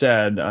you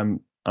said,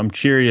 I'm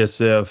curious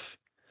if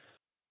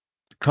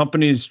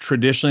companies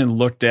traditionally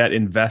looked at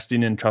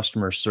investing in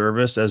customer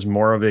service as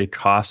more of a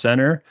cost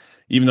center,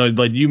 even though,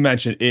 like you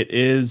mentioned, it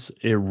is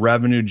a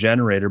revenue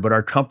generator. But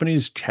are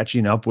companies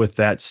catching up with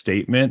that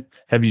statement?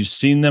 Have you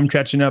seen them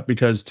catching up?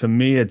 Because to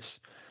me, it's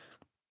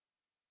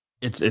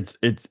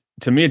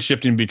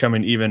shifting,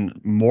 becoming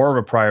even more of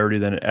a priority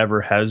than it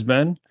ever has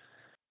been,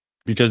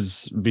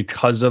 because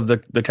of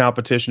the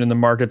competition in the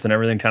markets, and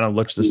everything kind of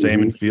looks the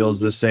same and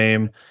feels the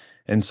same.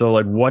 And so,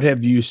 like, what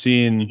have you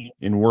seen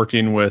in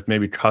working with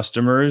maybe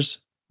customers,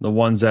 the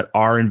ones that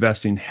are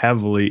investing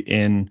heavily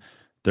in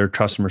their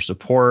customer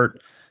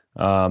support,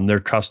 their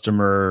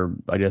customer,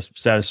 I guess,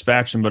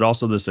 satisfaction, but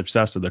also the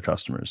success of the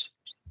customers?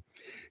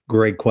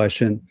 Great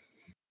question.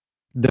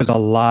 There's a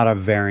lot of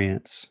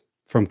variance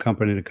from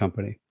company to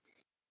company.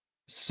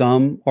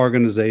 Some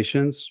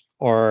organizations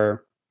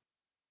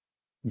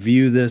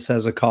view this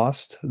as a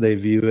cost. They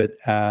view it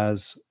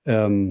as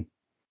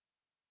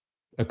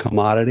a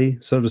commodity,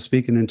 so to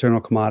speak, an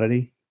internal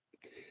commodity.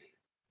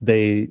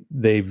 They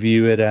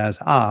view it as,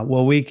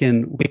 well, we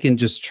can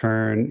just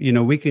churn. We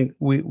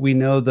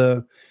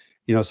know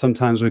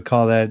sometimes we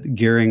call that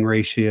gearing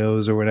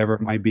ratios or whatever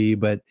it might be,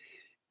 but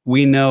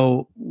we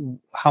know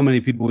how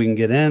many people we can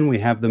get in. We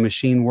have the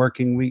machine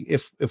working.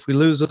 If we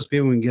lose those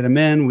people, we can get them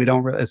in.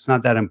 It's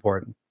not that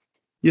important.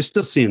 You're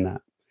still seeing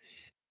that.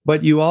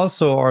 But you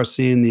also are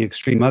seeing the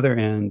extreme other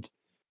end,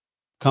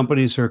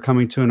 companies who are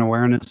coming to an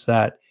awareness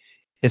that,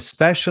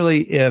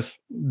 especially if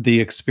the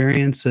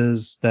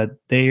experiences that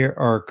they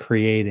are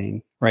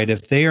creating, right,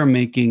 if they're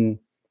making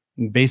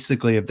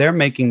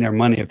their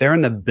money, if they're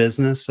in the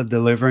business of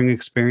delivering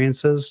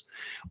experiences,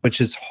 which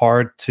is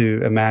hard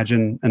to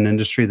imagine an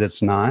industry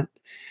that's not,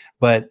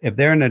 but if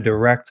they're in a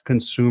direct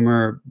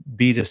consumer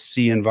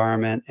B2C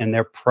environment and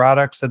their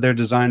products that they're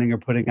designing or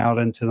putting out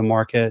into the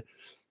market,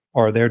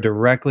 or they're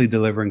directly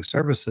delivering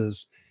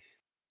services,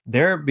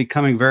 they're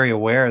becoming very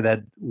aware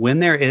that when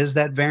there is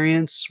that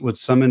variance with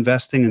some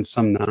investing and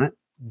some not,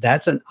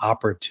 that's an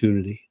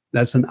opportunity.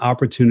 That's an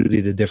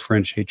opportunity to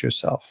differentiate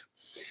yourself.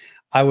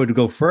 I would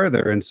go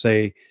further and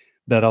say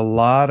that a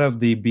lot of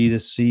the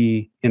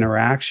B2C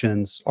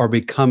interactions are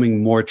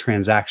becoming more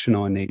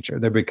transactional in nature.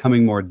 They're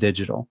becoming more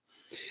digital.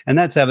 And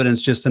that's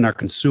evidence just in our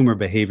consumer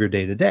behavior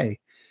day to day,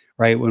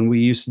 right? When we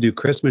used to do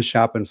Christmas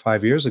shopping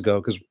 5 years ago,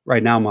 because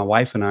right now my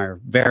wife and I are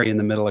very in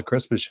the middle of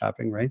Christmas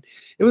shopping, right?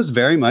 It was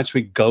very much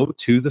we go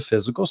to the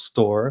physical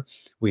store,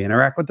 we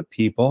interact with the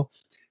people.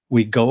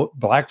 We go,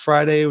 Black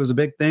Friday was a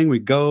big thing. We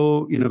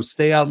go,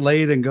 stay out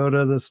late and go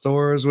to the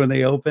stores when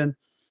they open.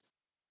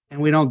 And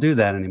we don't do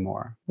that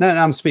anymore.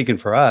 Now, I'm speaking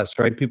for us,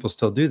 right? People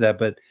still do that,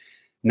 but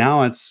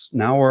now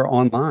we're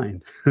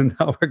online.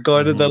 Now we're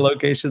going to the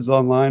locations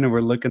online and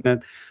we're looking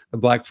at the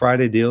Black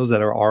Friday deals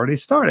that are already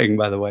starting,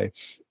 by the way.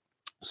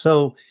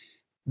 So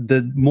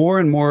the more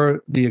and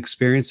more the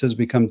experiences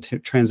become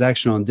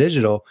transactional and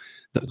digital,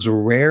 those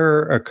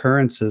rare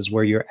occurrences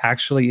where you're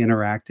actually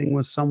interacting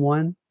with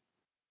someone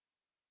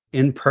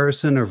in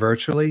person or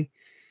virtually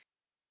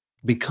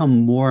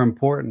become more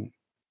important.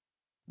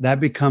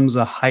 That becomes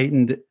a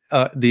heightened,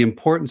 the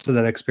importance of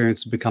that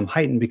experience has become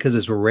heightened because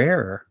it's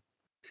rarer.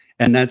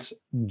 And that's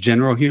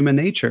general human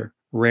nature.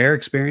 Rare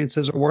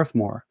experiences are worth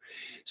more.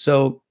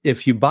 So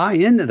if you buy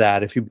into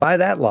that, if you buy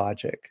that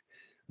logic,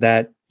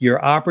 that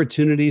your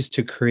opportunities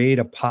to create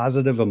a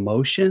positive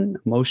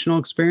emotional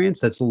experience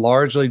that's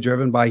largely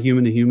driven by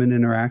human to human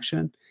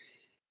interaction,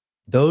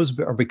 those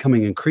are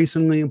becoming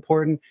increasingly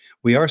important.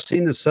 We are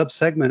seeing the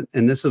subsegment,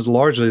 and this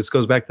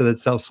goes back to that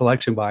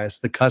self-selection bias.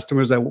 The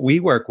customers that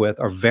we work with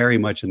are very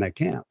much in that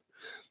camp.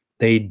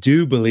 They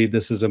do believe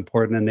this is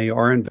important, and they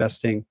are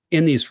investing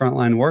in these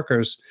frontline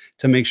workers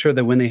to make sure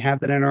that when they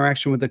have that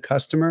interaction with the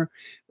customer,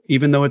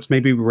 even though it's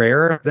maybe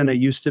rarer than it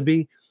used to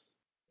be,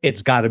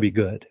 it's got to be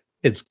good.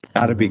 It's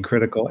got to be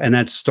critical. And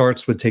that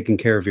starts with taking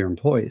care of your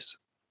employees.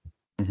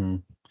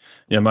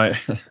 Yeah,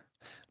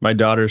 my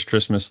daughter's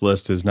Christmas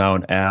list is now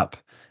an app,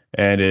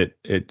 and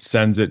it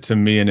sends it to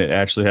me, and it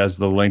actually has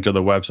the link to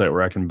the website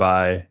where I can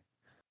buy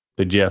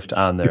the gift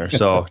on there.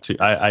 So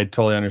I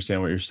totally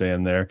understand what you're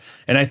saying there.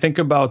 And I think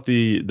about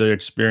the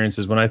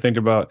experiences when I think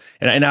about,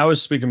 and I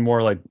was speaking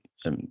more like,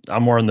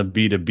 I'm more in the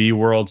B2B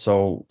world.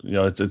 So,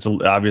 it's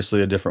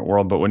obviously a different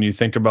world, but when you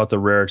think about the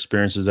rare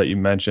experiences that you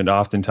mentioned,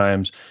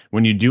 oftentimes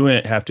when you do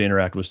have to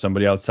interact with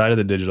somebody outside of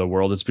the digital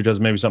world, it's because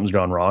maybe something's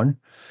gone wrong.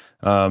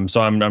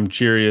 So I'm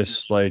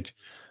curious, like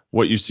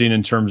what you've seen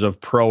in terms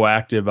of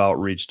proactive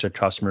outreach to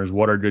customers.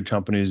 What are good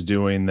companies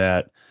doing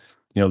that,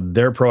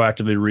 they're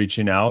proactively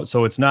reaching out?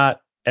 So it's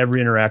not every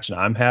interaction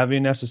I'm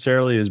having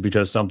necessarily is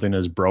because something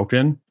is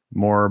broken,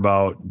 more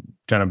about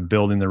kind of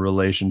building the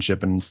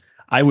relationship. And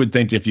I would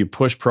think if you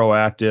push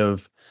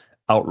proactive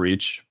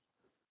outreach,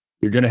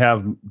 you're going to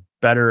have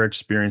better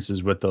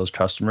experiences with those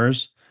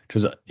customers.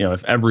 Because,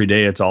 if every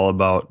day it's all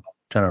about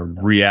kind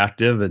of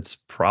reactive, it's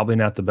probably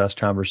not the best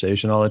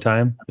conversation all the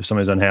time if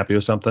somebody's unhappy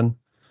with something.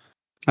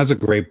 That's a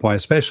great point,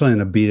 especially in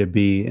a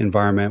B2B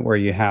environment where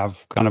you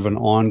have kind of an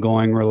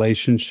ongoing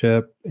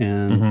relationship.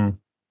 And,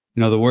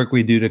 the work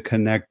we do to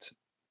connect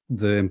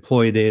the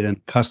employee data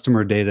and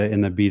customer data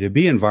in a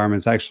B2B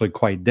environment is actually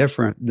quite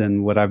different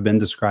than what I've been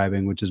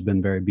describing, which has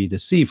been very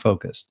B2C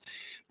focused.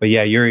 But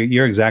yeah,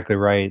 you're exactly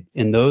right.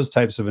 In those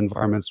types of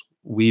environments,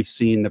 we've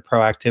seen the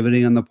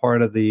proactivity on the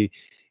part of the,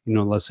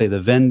 let's say the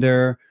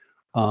vendor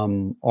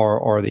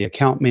or the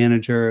account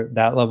manager,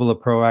 that level of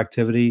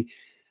proactivity.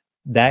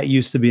 That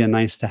used to be a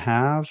nice to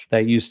have.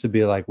 That used to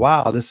be like,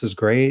 wow, this is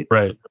great.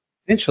 Right.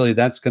 Eventually,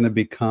 that's going to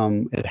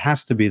become, it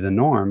has to be the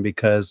norm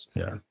because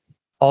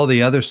all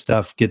the other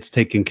stuff gets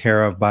taken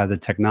care of by the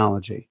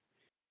technology.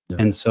 Yeah.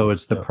 And so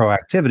it's the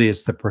proactivity,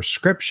 it's the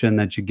prescription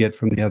that you get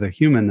from the other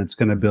human that's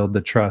going to build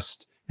the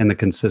trust and the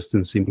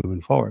consistency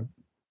moving forward.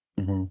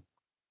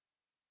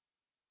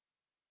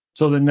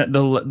 So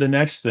the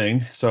next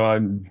thing, so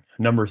I'm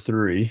number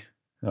 3.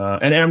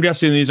 And I'm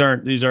guessing these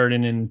aren't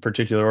in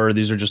particular order.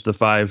 These are just the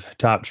 5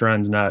 top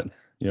trends, not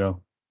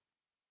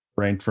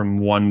ranked from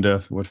 1 to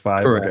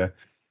 5. Correct.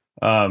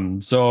 Okay.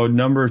 So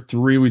number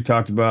 3, we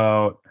talked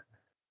about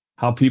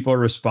how people are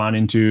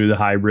responding to the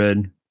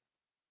hybrid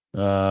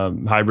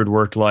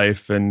work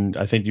life, and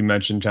I think you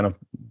mentioned kind of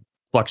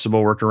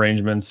flexible work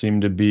arrangements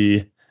seem to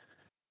be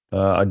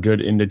a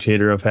good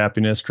indicator of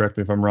happiness. Correct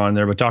me if I'm wrong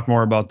there, but talk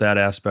more about that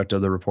aspect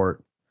of the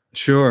report.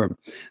 Sure.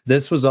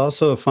 This was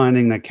also a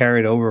finding that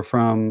carried over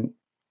from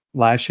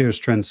last year's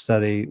trend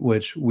study,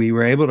 which we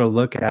were able to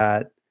look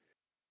at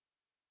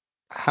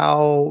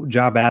how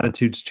job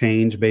attitudes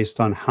change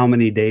based on how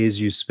many days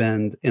you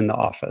spend in the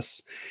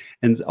office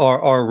and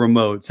or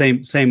remote.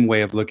 Same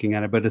way of looking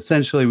at it, but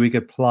essentially we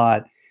could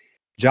plot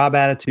job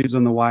attitudes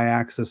on the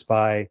y-axis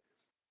by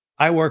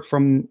I work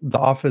from the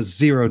office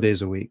 0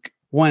 days a week,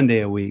 1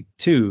 day a week,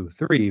 2,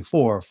 3,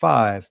 4,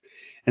 5.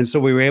 And so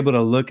we were able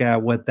to look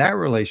at what that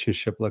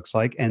relationship looks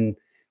like, and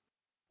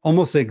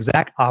almost the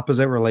exact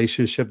opposite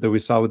relationship that we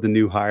saw with the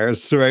new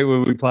hires, right?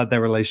 When we plot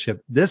that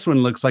relationship, this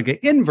one looks like an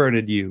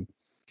inverted U,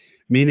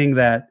 meaning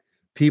that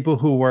people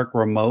who work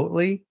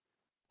remotely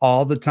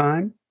all the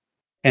time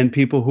and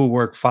people who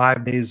work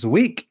 5 days a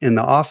week in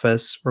the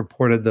office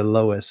reported the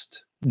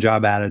lowest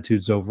job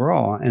attitudes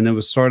overall. And it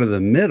was sort of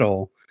the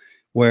middle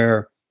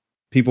where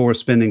people were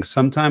spending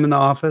some time in the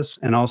office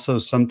and also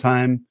some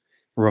time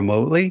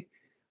remotely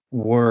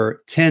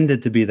were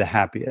tended to be the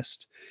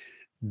happiest.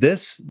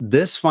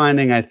 This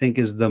finding, I think,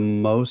 is the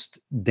most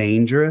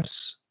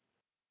dangerous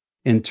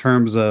in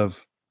terms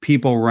of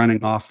people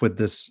running off with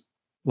this,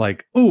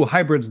 like, oh,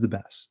 hybrid's the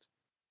best.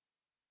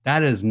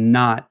 That is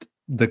not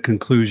the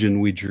conclusion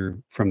we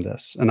drew from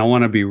this. And I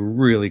want to be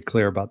really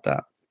clear about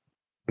that.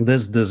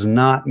 This does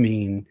not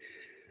mean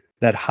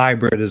that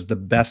hybrid is the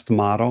best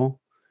model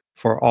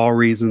for all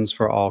reasons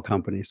for all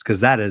companies, because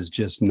that is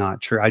just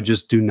not true. I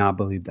just do not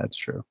believe that's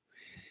true.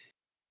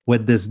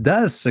 What this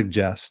does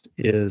suggest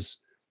is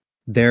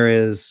there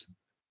is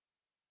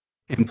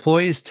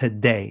employees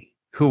today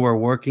who are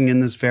working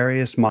in these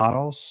various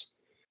models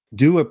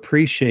do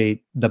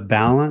appreciate the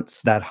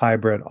balance that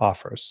hybrid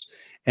offers.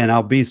 And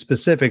I'll be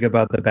specific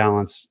about the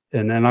balance,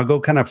 and then I'll go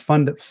kind of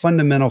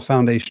fundamental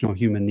foundational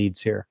human needs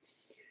here.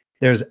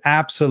 There's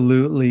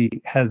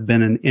absolutely has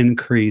been an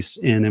increase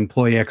in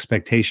employee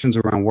expectations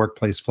around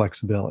workplace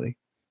flexibility.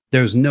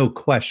 There's no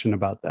question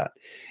about that.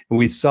 And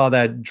we saw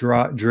that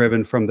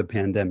driven from the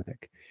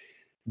pandemic.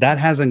 That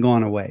hasn't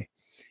gone away.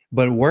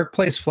 But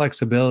workplace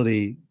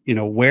flexibility,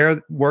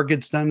 where work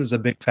gets done is a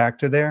big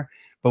factor there.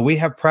 But we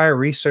have prior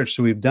research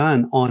that we've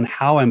done on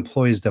how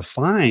employees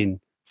define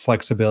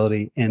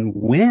flexibility, and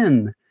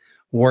when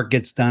work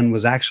gets done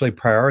was actually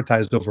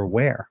prioritized over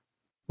where,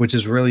 which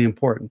is really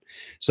important.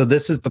 So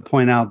this is to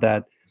point out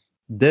that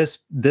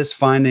this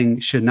finding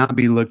should not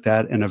be looked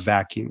at in a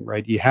vacuum,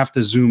 right? You have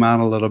to zoom out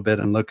a little bit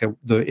and look at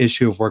the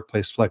issue of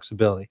workplace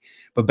flexibility.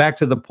 But back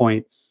to the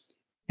point,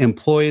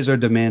 employees are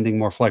demanding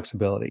more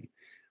flexibility.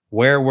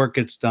 Where work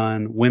gets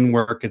done, when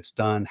work gets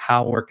done,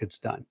 how work gets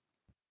done.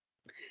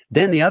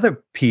 Then the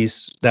other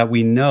piece that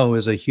we know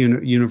is a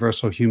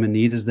universal human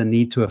need is the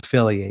need to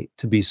affiliate,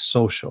 to be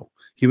social.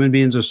 Human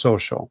beings are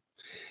social.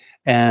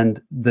 And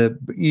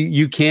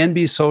you can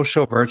be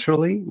social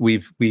virtually.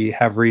 We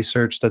have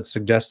research that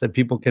suggests that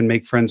people can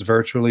make friends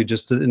virtually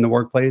just in the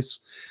workplace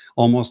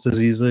almost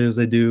as easily as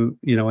they do,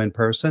 in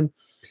person.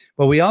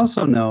 But we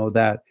also know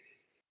that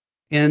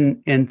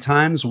in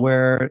times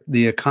where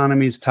the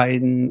economy's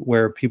tighten,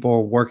 where people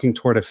are working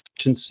toward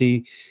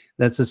efficiency,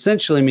 that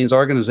essentially means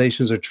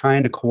organizations are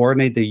trying to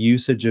coordinate the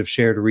usage of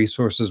shared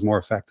resources more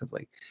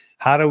effectively.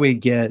 How do we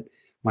get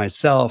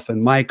myself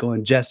and Michael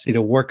and Jesse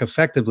to work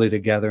effectively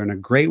together? And a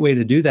great way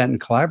to do that and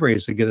collaborate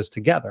is to get us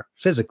together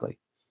physically.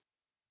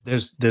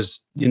 There's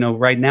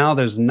right now,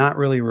 there's not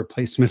really a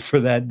replacement for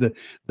that. The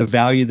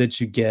value that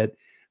you get,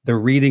 the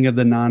reading of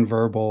the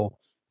nonverbal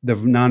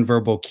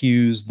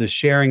cues, the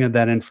sharing of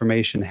that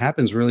information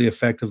happens really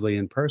effectively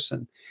in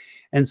person.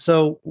 And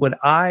so what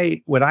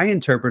I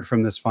interpret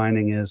from this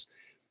finding is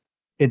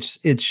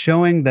it's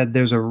showing that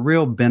there's a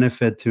real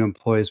benefit to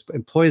employees.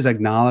 Employees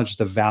acknowledge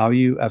the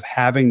value of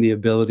having the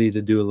ability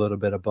to do a little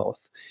bit of both.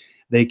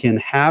 They can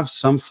have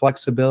some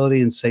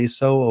flexibility and say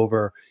so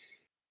over,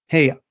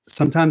 hey,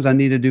 sometimes I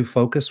need to do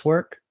focus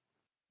work.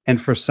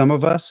 And for some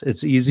of us,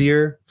 it's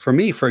easier. For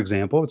me, for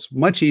example, it's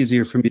much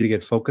easier for me to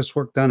get focus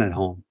work done at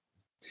home.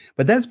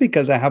 But that's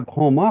because I have a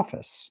home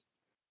office.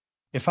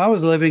 If I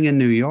was living in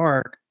New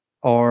York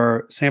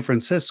or San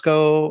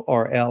Francisco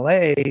or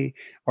LA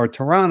or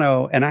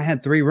Toronto, and I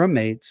had 3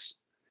 roommates,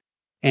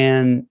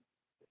 and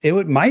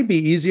might be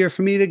easier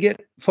for me to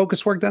get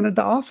focus work done at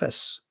the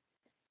office.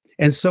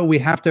 And so we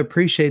have to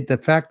appreciate the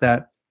fact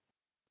that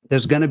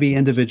there's going to be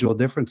individual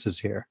differences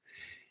here,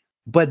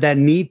 but that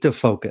need to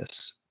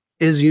focus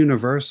is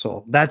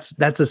universal. That's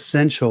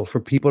essential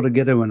for people to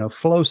get in a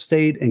flow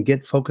state and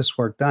get focus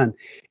work done.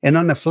 And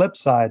on the flip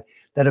side,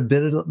 that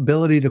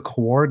ability to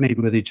coordinate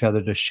with each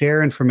other, to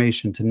share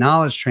information, to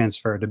knowledge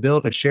transfer, to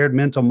build a shared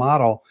mental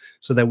model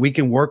so that we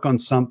can work on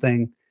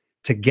something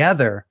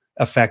together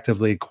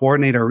effectively,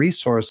 coordinate our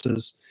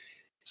resources.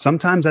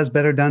 Sometimes that's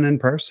better done in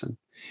person.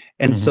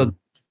 And so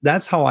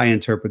that's how I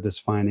interpret this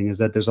finding, is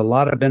that there's a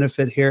lot of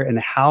benefit here, and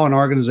how an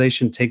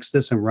organization takes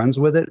this and runs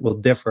with it will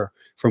differ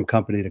from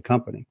company to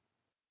company.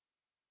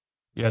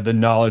 Yeah, the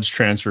knowledge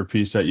transfer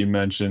piece that you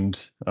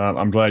mentioned,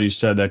 I'm glad you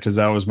said that, because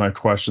that was my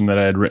question that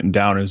I had written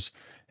down is,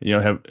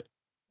 and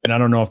I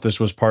don't know if this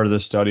was part of the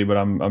study, but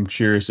I'm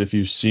curious if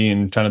you've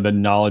seen kind of the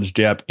knowledge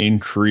gap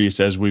increase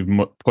as we've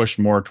pushed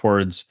more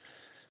towards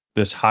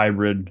this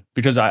hybrid,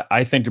 because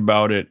I think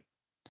about it,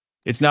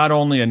 it's not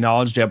only a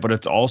knowledge gap, but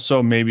it's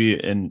also maybe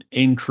an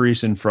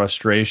increase in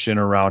frustration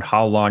around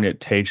how long it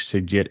takes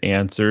to get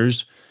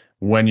answers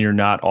when you're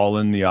not all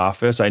in the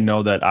office. I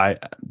know that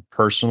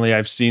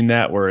I've seen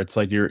that, where it's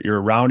like you're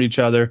around each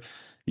other.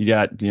 You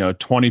got,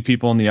 20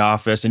 people in the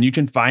office, and you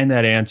can find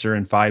that answer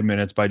in 5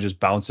 minutes by just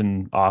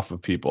bouncing off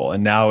of people.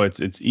 And now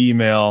it's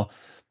email.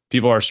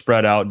 People are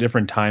spread out,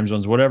 different time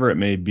zones, whatever it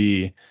may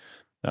be.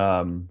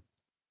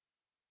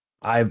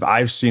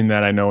 I've seen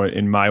that, I know,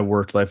 in my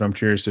work life. I'm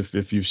curious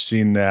if you've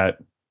seen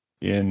that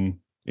in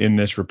in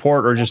this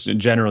report, or just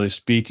generally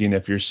speaking,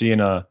 if you're seeing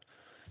a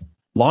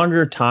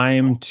longer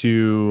time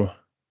to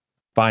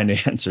find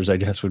answers, I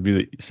guess would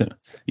be the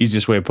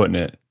easiest way of putting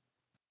it.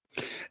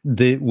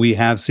 We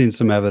have seen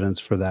some evidence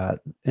for that,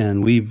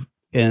 and we've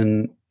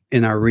in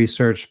our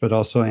research, but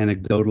also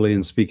anecdotally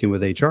in speaking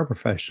with HR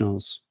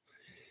professionals.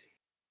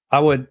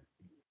 I'll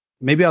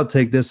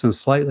take this in a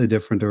slightly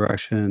different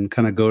direction,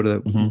 kind of go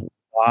to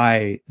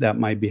why that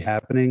might be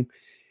happening.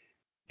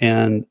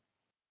 And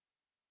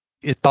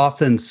it's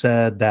often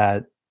said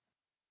that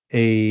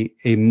a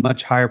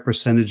much higher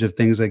percentage of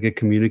things that get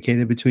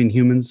communicated between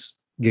humans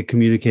get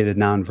communicated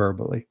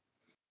non-verbally.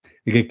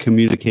 They get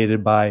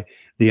communicated by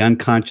the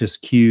unconscious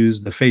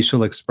cues, the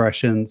facial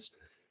expressions,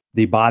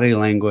 the body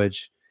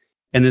language.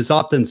 And it's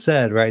often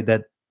said, right,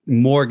 that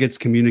more gets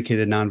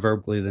communicated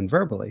non-verbally than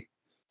verbally.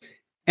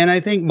 And I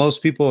think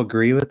most people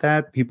agree with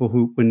that. People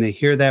who, when they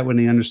hear that, when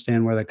they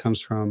understand where that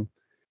comes from,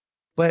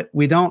 but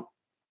we don't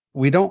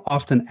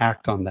often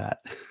act on that.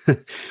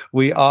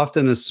 We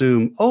often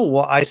assume, oh,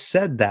 well, I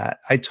said that.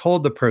 I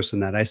told the person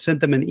that. I sent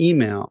them an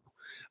email,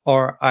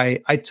 or I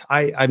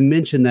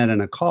mentioned that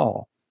in a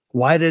call.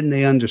 Why didn't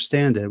they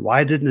understand it?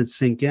 Why didn't it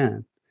sink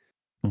in?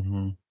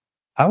 Mm-hmm.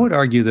 I would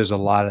argue there's a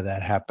lot of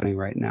that happening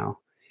right now.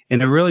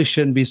 And it really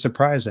shouldn't be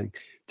surprising.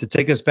 To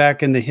take us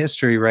back into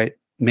history, right?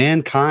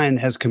 Mankind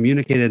has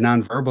communicated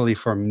non-verbally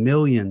for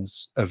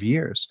millions of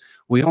years.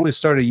 We only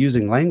started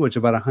using language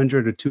about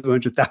 100 or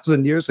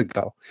 200,000 years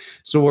ago.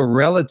 So we're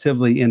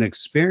relatively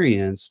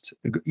inexperienced,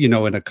 in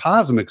a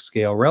cosmic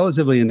scale,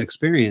 relatively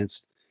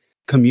inexperienced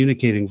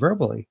communicating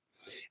verbally.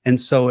 And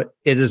so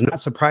it is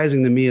not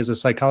surprising to me as a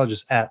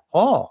psychologist at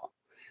all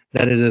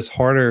that it is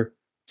harder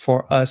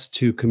for us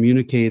to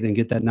communicate and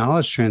get that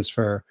knowledge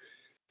transfer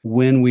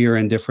when we are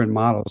in different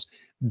models.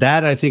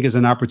 That, I think, is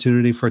an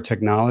opportunity for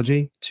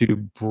technology to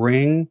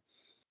bring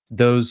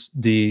maybe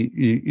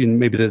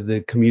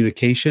the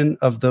communication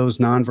of those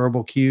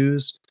nonverbal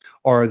cues,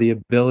 or the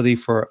ability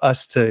for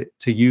us to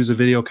use a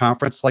video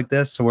conference like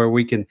this, so where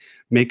we can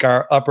make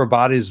our upper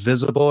bodies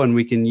visible and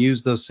we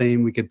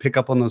can pick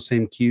up on those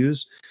same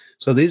cues.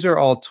 So these are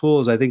all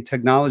tools. I think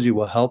technology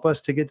will help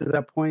us to get to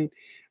that point.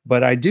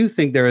 But I do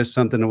think there is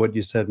something to what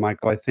you said,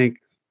 Michael. I think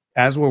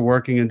as we're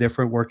working in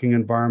different working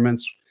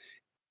environments,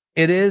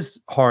 it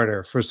is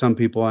harder for some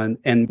people.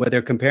 And what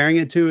they're comparing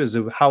it to is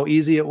how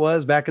easy it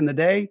was back in the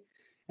day.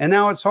 And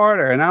now it's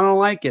harder, and I don't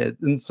like it.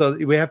 And so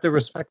we have to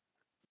respect.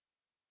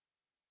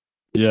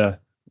 Yeah,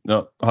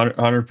 no,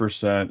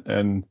 100%.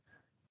 And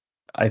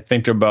I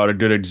think about a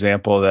good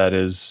example of that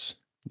is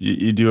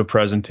you do a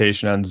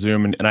presentation on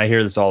Zoom, and I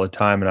hear this all the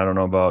time, and I don't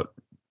know about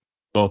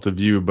both of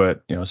you,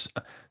 but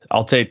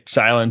I'll take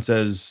silence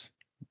as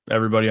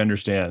everybody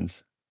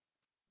understands,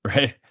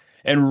 right?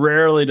 And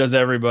rarely does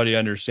everybody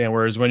understand.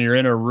 Whereas when you're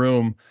in a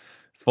room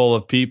full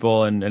of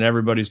people and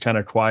everybody's kind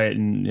of quiet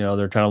and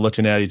they're kind of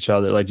looking at each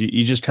other, like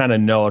you just kind of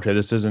know, okay,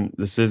 this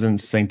isn't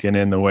sinking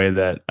in the way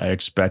that I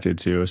expected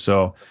to.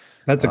 So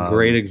that's a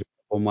great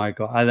example,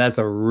 Michael. That's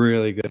a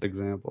really good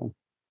example.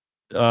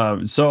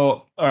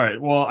 So all right,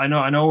 well, I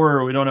know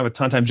we don't have a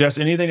ton of time. Jess,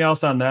 anything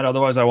else on that?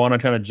 Otherwise, I want to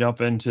kind of jump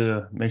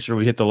into make sure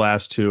we hit the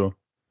last two.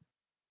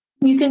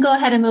 You can go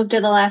ahead and move to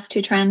the last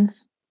two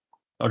trends.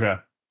 Okay,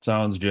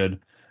 sounds good.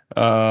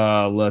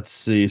 Let's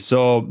see.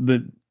 So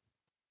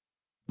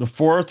the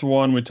fourth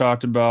one, we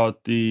talked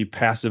about the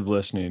passive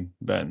listening.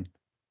 Ben,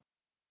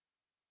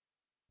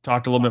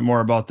 talked a little bit more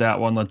about that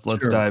one. Let's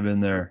Sure. dive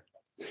in there.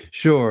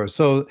 Sure.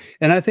 So,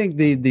 and I think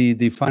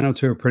the final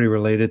two are pretty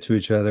related to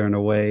each other in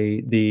a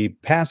way. The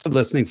passive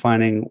listening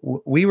finding,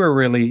 we were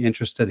really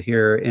interested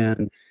here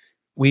in.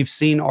 We've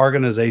seen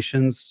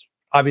organizations,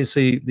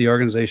 obviously the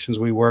organizations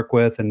we work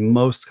with, and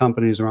most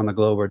companies around the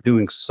globe are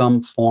doing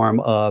some form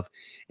of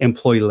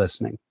employee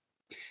listening.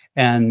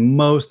 And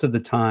most of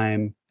the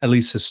time, at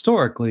least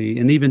historically,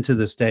 and even to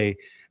this day,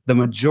 the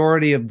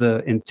majority of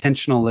the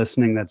intentional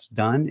listening that's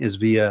done is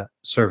via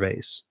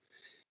surveys.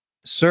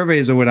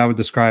 Surveys are what I would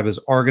describe as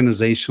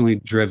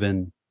organizationally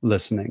driven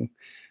listening.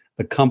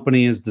 The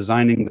company is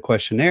designing the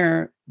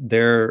questionnaire.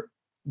 They're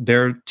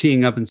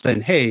teeing up and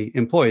saying, hey,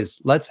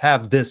 employees, let's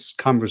have this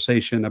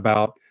conversation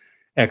about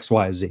X,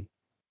 Y, Z.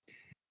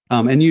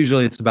 And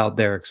usually it's about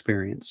their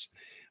experience.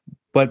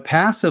 But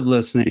passive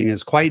listening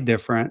is quite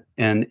different,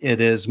 and it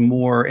is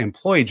more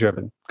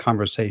employee-driven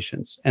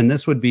conversations. And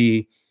this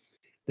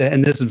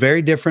is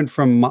very different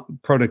from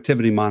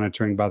productivity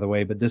monitoring, by the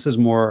way, but this is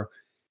more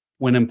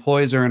when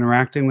employees are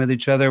interacting with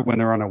each other, when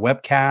they're on a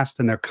webcast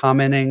and they're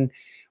commenting,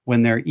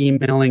 when they're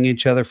emailing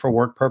each other for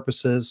work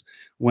purposes,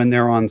 when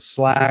they're on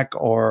Slack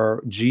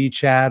or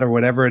GChat or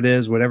whatever it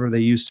is, whatever they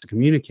use to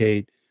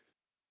communicate.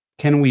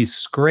 Can we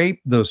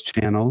scrape those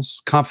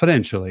channels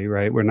confidentially,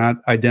 right? We're not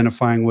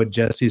identifying what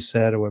Jesse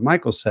said or what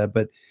Michael said,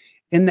 but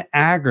in the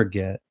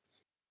aggregate,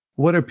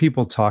 what are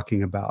people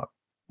talking about?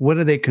 What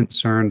are they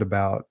concerned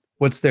about?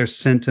 What's their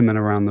sentiment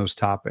around those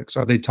topics?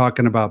 Are they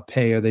talking about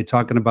pay? Are they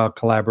talking about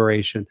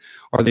collaboration?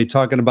 Are they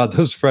talking about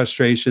those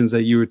frustrations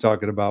that you were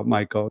talking about,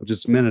 Michael,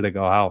 just a minute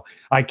ago, how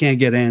I can't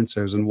get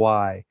answers and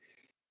why?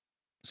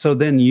 So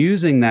then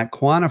using that,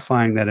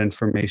 quantifying that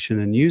information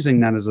and using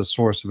that as a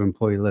source of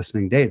employee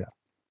listening data.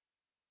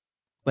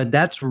 But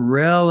that's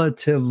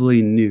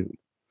relatively new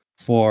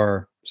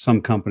for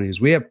some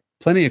companies. We have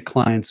plenty of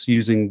clients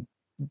using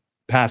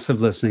passive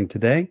listening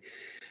today,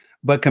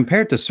 but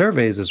compared to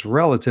surveys, it's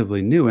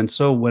relatively new. And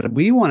so what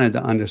we wanted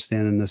to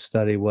understand in this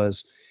study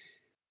was,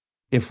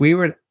 if we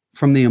were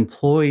from the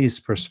employee's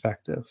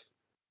perspective,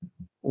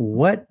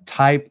 what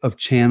type of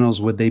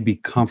channels would they be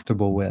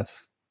comfortable with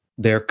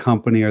their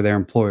company or their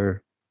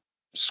employer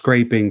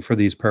scraping for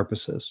these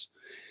purposes,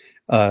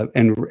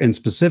 and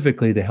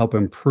specifically to help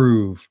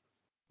improve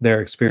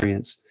their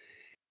experience.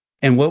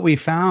 And what we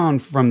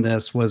found from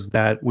this was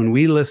that when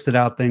we listed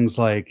out things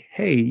like,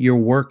 hey, your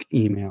work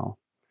email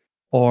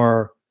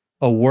or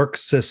a work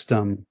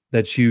system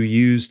that you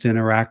use to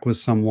interact with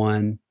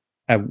someone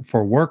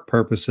for work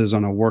purposes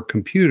on a work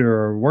computer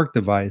or work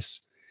device,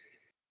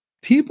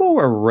 people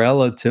were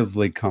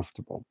relatively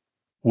comfortable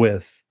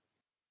with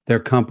their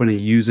company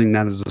using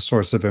that as a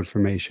source of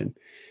information.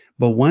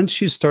 But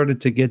once you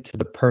started to get to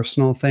the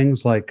personal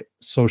things like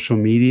social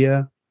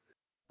media,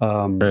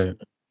 Right.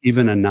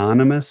 even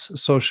anonymous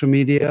social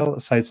media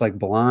sites like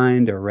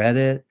Blind or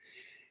Reddit,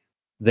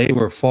 they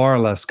were far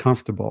less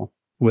comfortable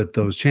with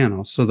those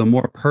channels. So the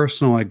more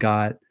personal it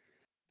got,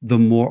 the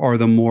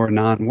more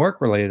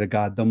non-work related it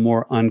got, the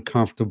more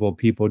uncomfortable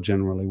people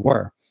generally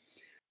were.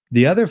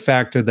 The other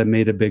factor that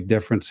made a big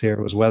difference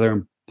here was whether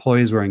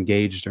employees were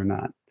engaged or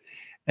not.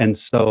 And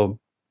so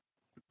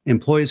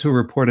employees who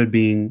reported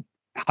being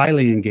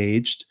highly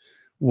engaged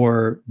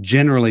were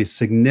generally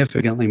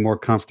significantly more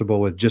comfortable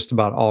with just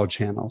about all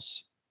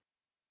channels.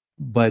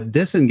 But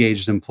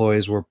disengaged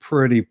employees were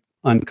pretty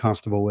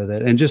uncomfortable with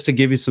it. And just to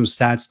give you some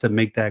stats to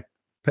make that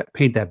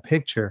paint that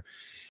picture,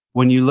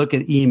 when you look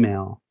at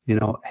email,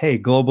 hey,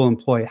 global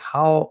employee,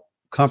 how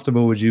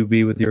comfortable would you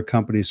be with your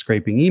company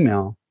scraping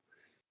email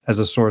as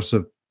a source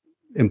of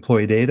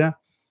employee data?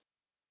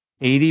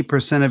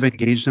 80% of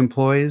engaged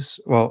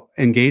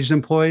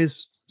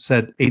employees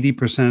said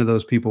 80% of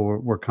those people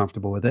were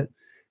comfortable with it,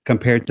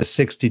 compared to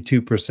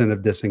 62%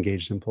 of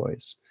disengaged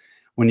employees.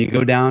 When you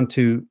go down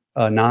to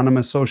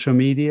anonymous social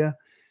media,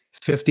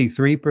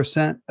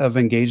 53% of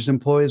engaged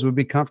employees would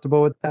be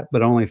comfortable with that,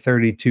 but only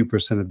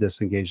 32% of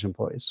disengaged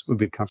employees would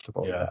be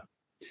comfortable with that.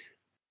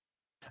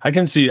 I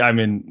can see, I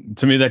mean,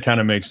 to me, that kind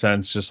of makes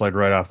sense, just like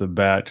right off the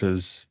bat,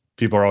 because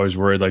people are always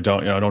worried, like,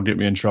 don't get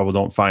me in trouble.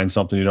 Don't find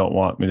something you don't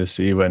want me to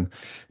see. When,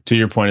 to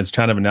your point, it's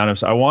kind of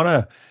anonymous. I want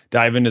to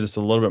dive into this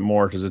a little bit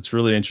more because it's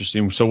really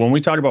interesting. So when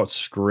we talk about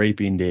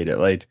scraping data,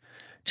 like,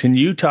 can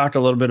you talk a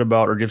little bit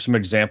about, or give some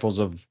examples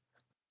of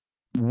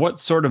what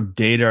sort of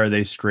data are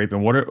they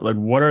scraping?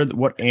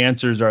 What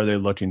answers are they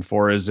looking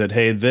for? Is it,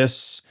 hey,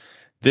 this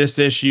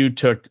issue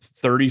took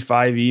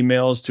 35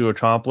 emails to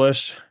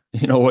accomplish,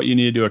 what you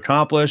needed to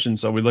accomplish, and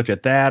so we look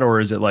at that? Or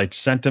is it like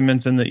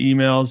sentiments in the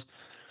emails?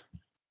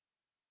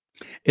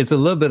 It's a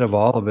little bit of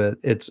all of it.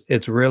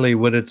 It's really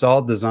what it's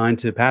all designed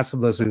to.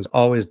 Passive listening is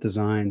always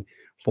designed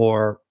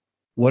for,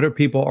 what are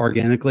people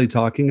organically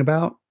talking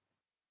about?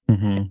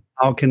 Mm-hmm.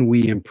 How can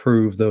we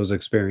improve those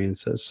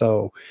experiences?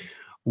 So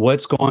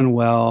what's going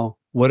well?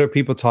 What are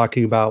people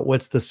talking about?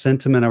 What's the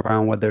sentiment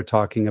around what they're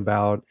talking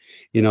about?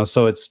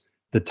 So it's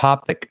the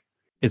topic,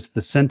 it's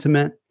the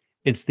sentiment,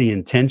 it's the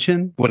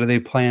intention. What do they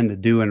plan to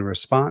do in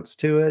response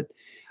to it?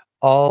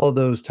 All of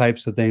those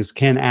types of things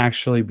can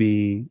actually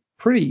be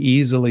pretty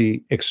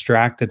easily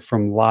extracted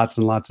from lots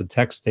and lots of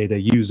text data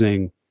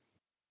using,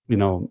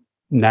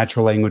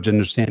 natural language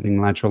understanding,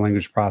 natural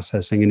language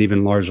processing, and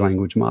even large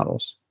language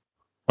models.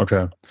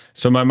 Okay.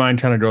 So my mind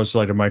kind of goes to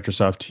like a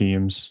Microsoft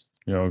Teams,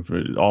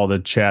 all the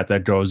chat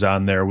that goes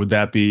on there.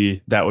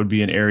 That would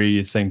be an area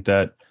you think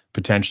that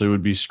potentially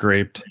would be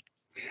scraped?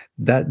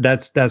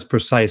 That's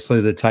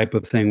precisely the type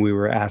of thing we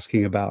were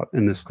asking about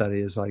in this study.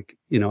 Is like,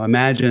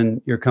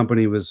 imagine your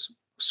company was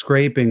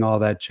scraping all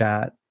that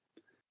chat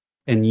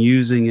and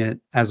using it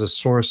as a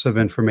source of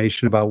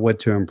information about what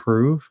to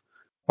improve.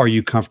 Are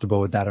you comfortable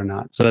with that or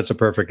not? So that's a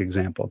perfect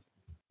example.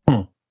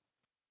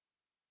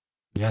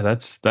 Yeah,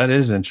 that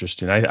is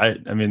interesting. I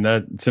mean,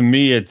 that to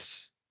me,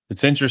 it's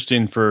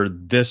interesting for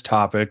this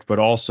topic, but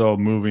also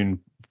moving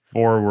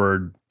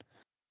forward,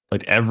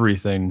 like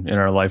everything in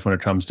our life when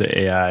it comes to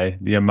AI,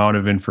 the amount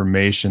of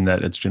information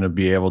that it's going to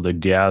be able to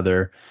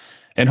gather,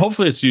 and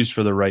hopefully it's used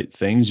for the right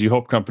things. You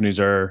hope companies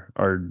are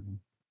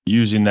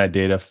using that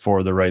data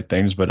for the right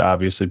things, but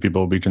obviously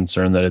people will be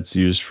concerned that it's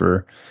used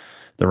for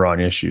the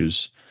wrong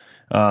issues.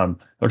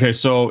 Okay,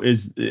 so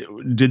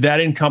did that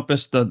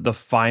encompass the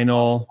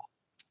final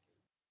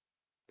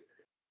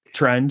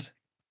trend?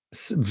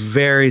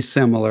 Very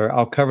similar.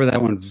 I'll cover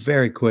that one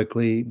very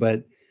quickly,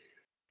 but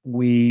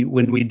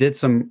when we did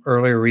some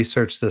earlier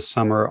research this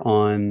summer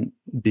on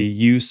the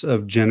use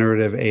of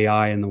generative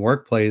AI in the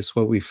workplace,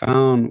 what we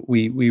found,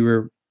 we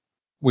were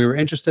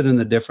interested in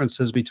the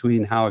differences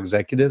between how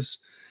executives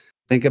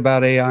think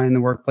about AI in the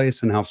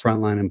workplace and how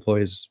frontline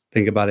employees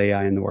think about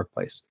AI in the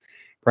workplace.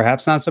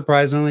 Perhaps not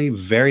surprisingly,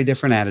 very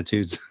different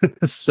attitudes.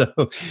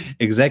 So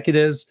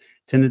executives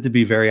tended to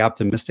be very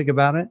optimistic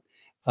about it,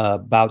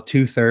 About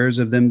 2/3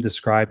 of them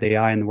described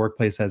AI in the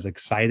workplace as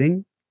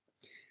exciting.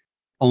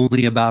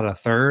 Only about a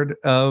third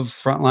of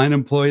frontline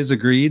employees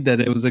agreed that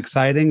it was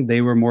exciting.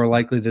 They were more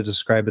likely to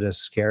describe it as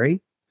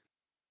scary.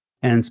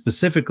 And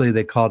specifically,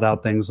 they called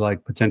out things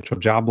like potential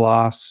job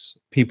loss,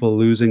 people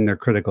losing their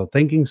critical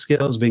thinking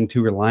skills, being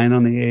too reliant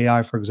on the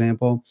AI, for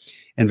example.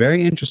 And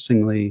very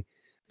interestingly,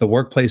 the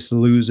workplace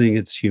losing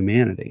its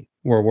humanity,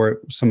 or where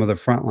some of the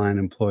frontline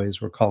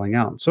employees were calling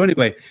out. So,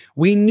 anyway,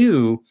 we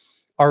knew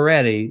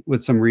already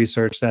with some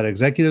research that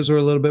executives were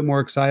a little bit more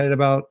excited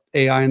about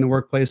AI in the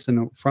workplace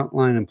than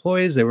frontline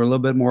employees. They were a little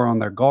bit more on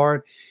their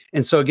guard.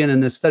 And so, again, in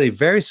this study,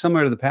 very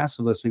similar to the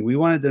passive listening, we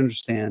wanted to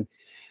understand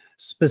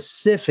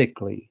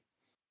specifically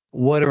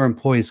what are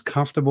employees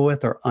comfortable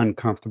with or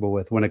uncomfortable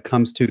with when it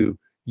comes to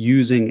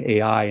using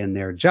AI in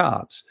their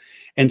jobs.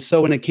 And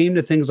so when it came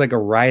to things like a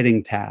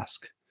writing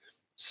task,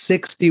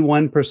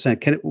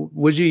 61%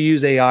 would you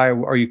use AI,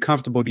 or are you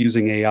comfortable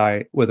using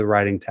AI with a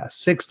writing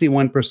task?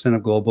 61%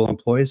 of global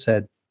employees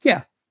said,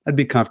 yeah, I'd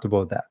be comfortable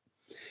with that.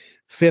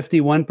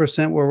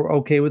 51% were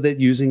okay with it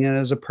using it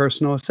as a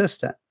personal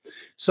assistant.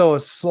 So a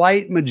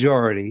slight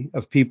majority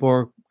of people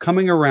are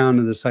coming around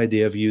to this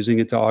idea of using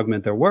it to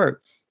augment their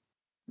work.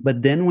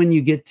 But then when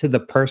you get to the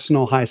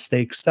personal high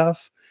stakes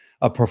stuff,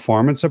 a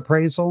performance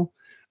appraisal,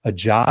 a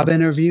job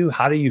interview,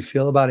 how do you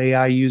feel about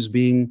AI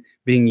being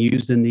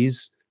used in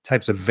these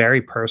types of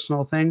very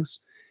personal things?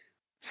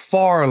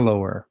 Far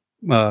lower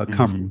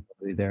comfortability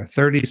there.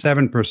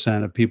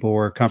 37% of people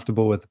were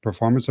comfortable with the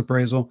performance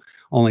appraisal,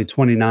 only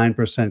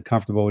 29%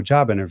 comfortable with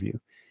job interview.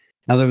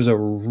 Now, there was a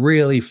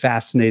really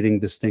fascinating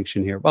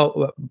distinction here.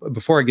 Well,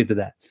 before I get to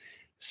that,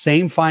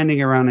 same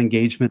finding around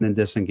engagement and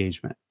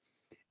disengagement.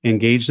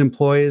 Engaged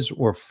employees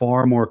were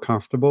far more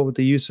comfortable with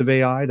the use of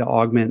AI to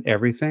augment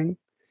everything,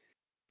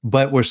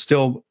 but were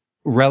still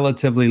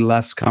relatively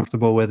less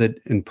comfortable with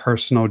it in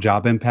personal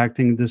job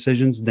impacting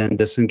decisions than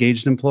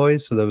disengaged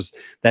employees. So there was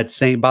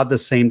about the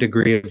same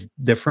degree of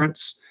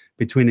difference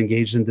between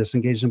engaged and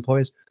disengaged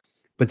employees.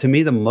 But to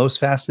me, the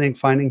most fascinating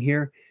finding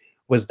here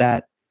was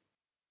that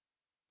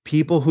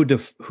people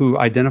who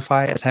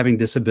identify as having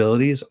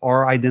disabilities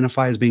or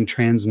identify as being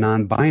trans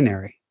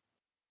non-binary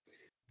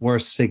were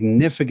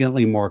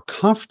significantly more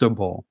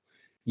comfortable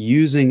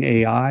using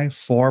AI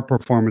for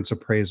performance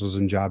appraisals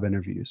and job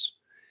interviews,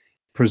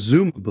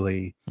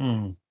 presumably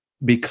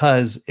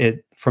because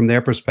from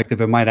their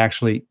perspective, it might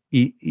actually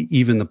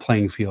even the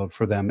playing field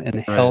for them and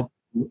help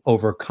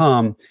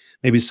overcome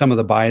maybe some of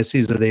the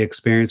biases that they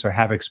experience or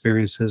have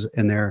experiences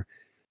in their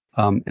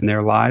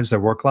lives, their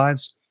work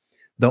lives.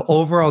 The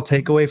overall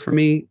takeaway for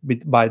me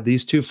by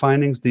these two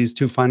findings, these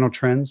two final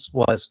trends,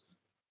 was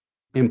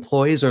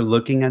employees are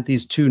looking at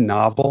these two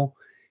novel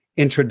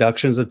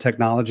introductions of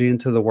technology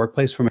into the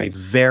workplace from a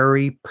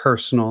very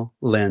personal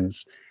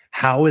lens.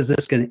 How is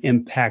this going to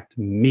impact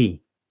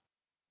me?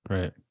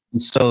 Right.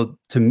 And so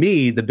to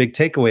me, the big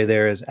takeaway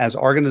there is as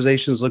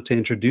organizations look to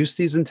introduce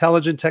these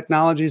intelligent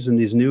technologies and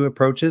these new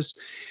approaches,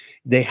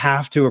 they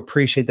have to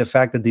appreciate the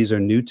fact that these are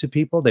new to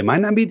people. They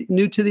might not be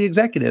new to the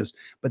executives,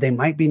 but they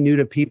might be new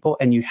to people.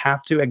 And you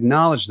have to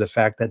acknowledge the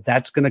fact that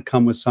that's going to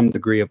come with some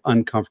degree of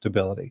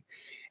uncomfortability.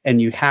 And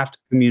you have to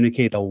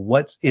communicate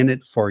what's in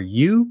it for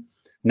you,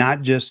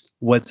 not just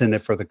what's in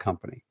it for the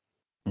company.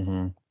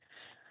 Mm-hmm.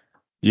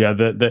 Yeah,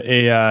 the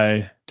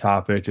AI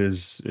topic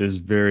is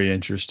very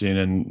interesting,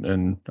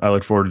 and I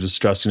look forward to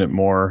discussing it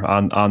more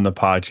on the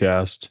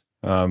podcast.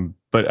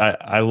 But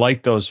I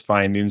like those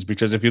findings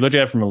because if you look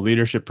at it from a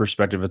leadership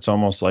perspective, it's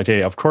almost like,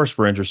 hey, of course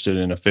we're interested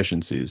in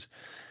efficiencies.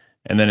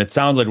 And then it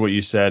sounds like what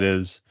you said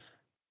is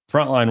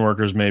frontline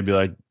workers may be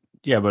like,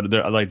 yeah, but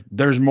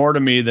there's more to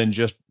me than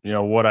just,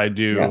 what I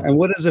do. Yeah, and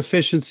what does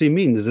efficiency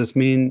mean? Does this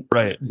mean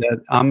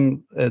that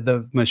I'm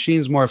the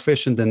machine's more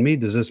efficient than me?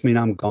 Does this mean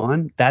I'm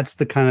gone? That's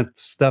the kind of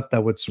stuff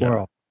that would swirl.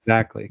 Yeah.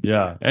 Exactly.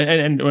 Yeah.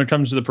 And when it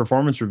comes to the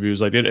performance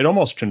reviews, like it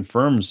almost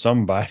confirms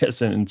some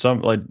bias and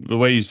some, like the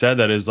way you said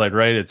that is like,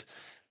 right. It's,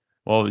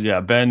 well, yeah,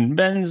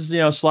 Ben's,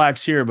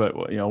 slacks here, but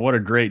what a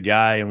great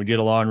guy. And we get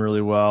along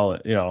really well.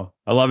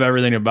 I love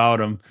everything about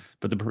him,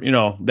 but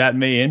that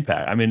may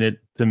impact. I mean,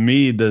 to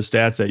me, the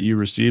stats that you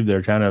received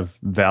there kind of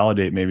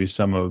validate maybe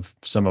some of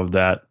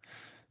that.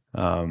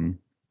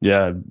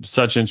 Yeah,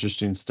 such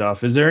interesting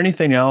stuff. Is there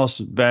anything else,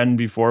 Ben,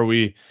 before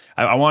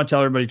I want to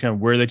tell everybody kind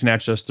of where they can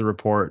access the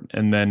report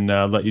and then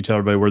let you tell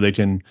everybody where they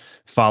can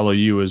follow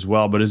you as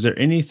well. But is there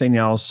anything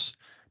else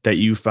that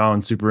you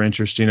found super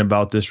interesting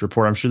about this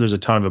report? I'm sure there's a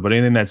ton of it, but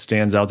anything that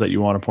stands out that you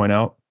want to point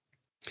out?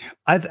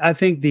 I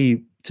think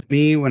to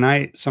me, when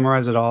I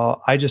summarize it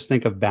all, I just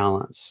think of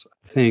balance.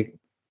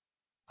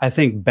 I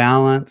think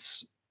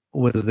balance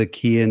was the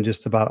key in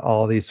just about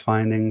all these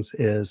findings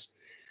is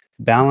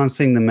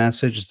balancing the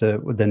message,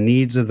 the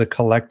needs of the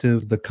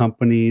collective, the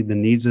company, the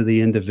needs of the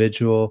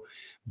individual,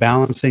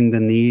 balancing the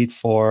need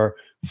for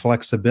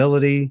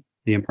flexibility,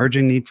 the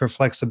emerging need for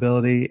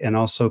flexibility, and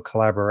also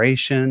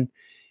collaboration,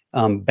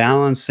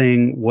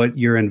 balancing what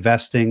you're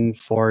investing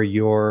for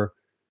your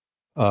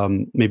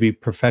maybe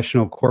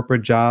professional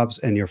corporate jobs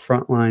and your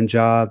frontline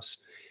jobs,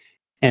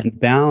 and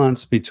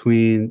balance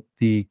between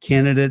the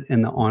candidate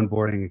and the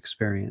onboarding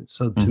experience.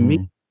 So to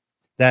me,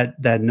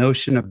 that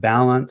notion of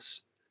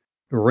balance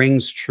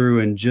rings true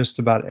in just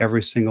about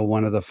every single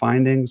one of the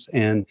findings,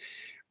 and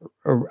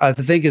I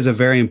think is a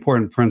very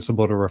important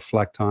principle to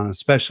reflect on,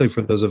 especially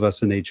for those of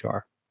us in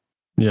HR.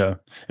 Yeah.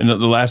 And the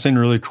last thing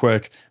really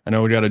quick, I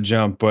know we got to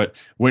jump, but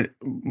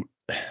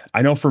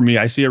I know for me,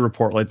 I see a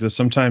report like this,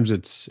 sometimes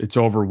it's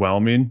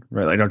overwhelming,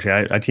 right? Like,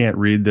 okay, I can't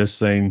read this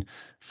thing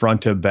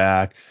front to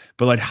back,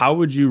 but like, how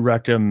would you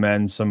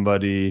recommend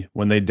somebody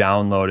when they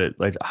download it?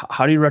 Like,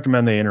 how do you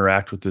recommend they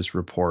interact with this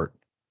report?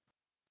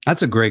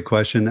 That's a great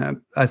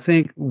question. I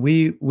think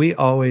we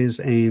always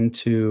aim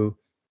to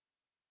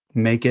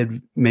make it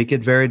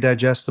very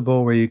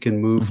digestible, where you can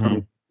move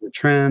from the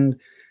trend.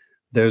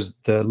 There's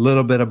the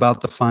little bit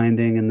about the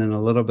finding and then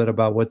a little bit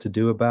about what to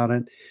do about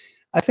it.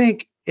 I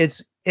think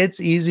it's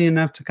easy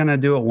enough to kind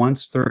of do it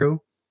once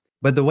through.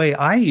 But the way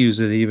I use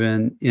it,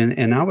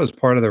 and I was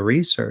part of the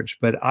research,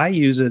 but I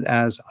use it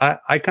as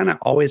I kind of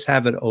always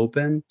have it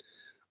open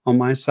on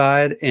my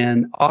side.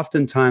 And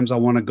oftentimes I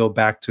want to go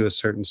back to a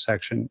certain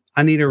section.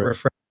 I need a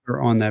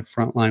refresher on that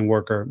frontline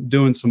worker,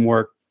 doing some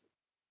work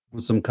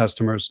with some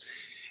customers.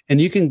 And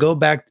you can go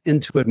back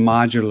into it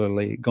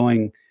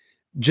modularly,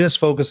 just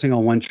focusing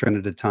on one trend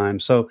at a time.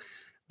 So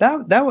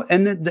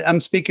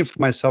I'm speaking for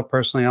myself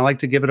personally. I like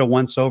to give it a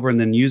once over and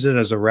then use it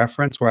as a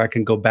reference where I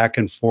can go back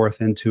and forth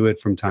into it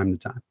from time to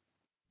time.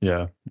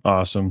 Yeah.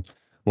 Awesome.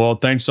 Well,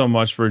 thanks so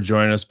much for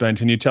joining us, Ben.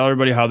 Can you tell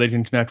everybody how they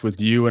can connect with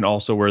you and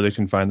also where they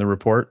can find the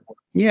report?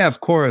 Yeah,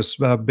 of course.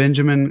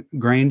 Benjamin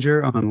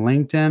Granger on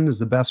LinkedIn is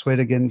the best way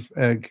to get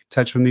in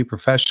touch with me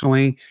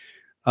professionally.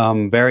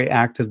 Very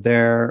active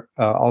there.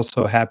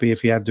 Also happy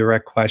if you have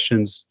direct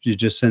questions, you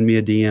just send me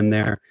a DM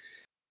there.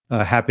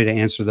 Happy to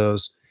answer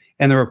those.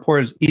 And the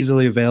report is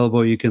easily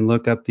available. You can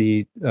look up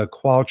the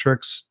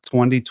Qualtrics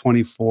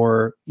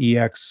 2024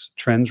 EX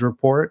Trends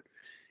Report.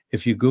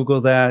 If you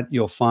Google that,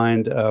 you'll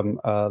find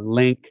a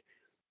link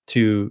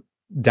to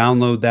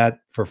download that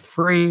for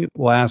free.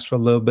 We'll ask for a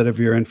little bit of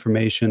your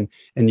information,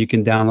 and you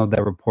can download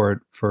that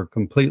report for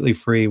completely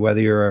free, whether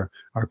you're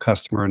our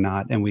customer or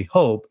not. And we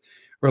hope,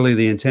 really,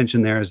 the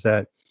intention there is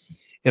that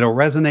it'll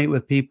resonate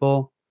with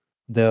people.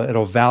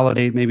 It'll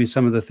validate maybe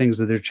some of the things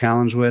that they're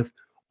challenged with,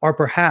 or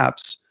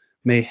perhaps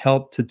may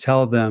help to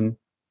tell them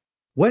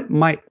what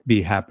might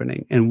be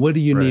happening and what do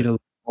you need to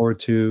look forward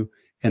to,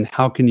 and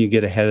how can you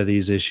get ahead of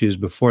these issues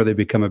before they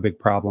become a big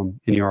problem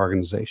in your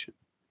organization.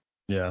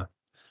 Yeah.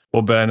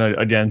 Well, Ben,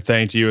 again,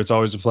 thank you. It's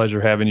always a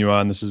pleasure having you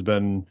on. This has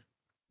been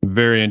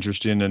very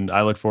interesting, and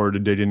I look forward to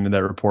digging into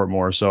that report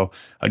more. So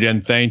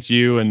again, thank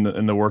you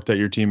and the work that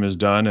your team has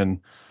done,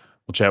 and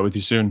we'll chat with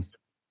you soon.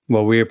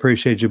 Well, we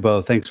appreciate you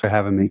both. Thanks for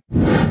having me.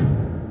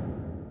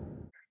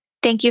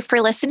 Thank you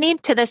for listening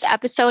to this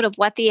episode of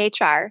What the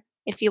HR.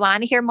 If you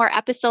want to hear more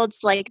episodes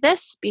like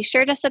this, be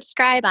sure to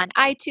subscribe on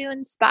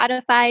iTunes,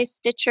 Spotify,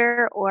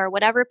 Stitcher, or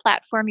whatever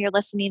platform you're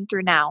listening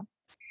through now.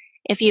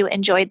 If you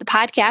enjoyed the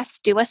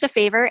podcast, do us a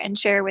favor and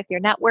share with your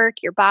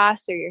network, your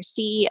boss, or your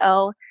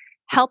CEO.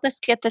 Help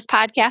us get this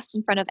podcast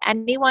in front of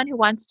anyone who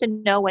wants to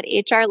know what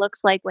HR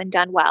looks like when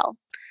done well.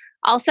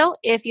 Also,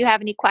 if you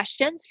have any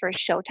questions for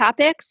show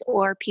topics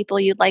or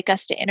people you'd like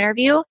us to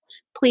interview,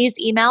 please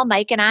email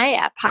Mike and I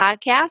at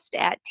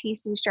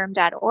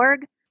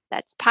podcast@tcshrm.org.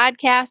 That's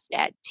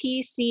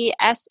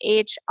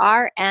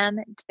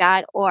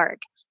podcast@tcshrm.org.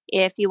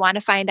 If you want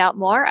to find out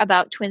more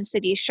about Twin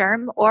Cities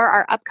SHRM or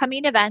our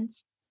upcoming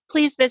events,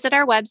 please visit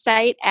our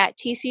website at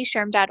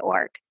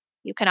tcshrm.org.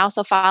 You can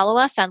also follow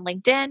us on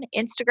LinkedIn,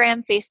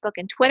 Instagram, Facebook,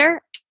 and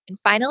Twitter. And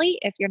finally,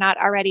 if you're not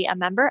already a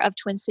member of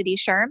Twin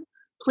Cities SHRM,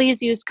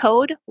 please use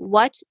code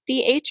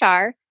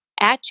WhatTheHR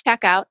at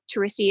checkout to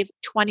receive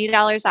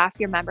 $20 off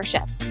your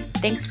membership.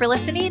 Thanks for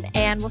listening,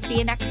 and we'll see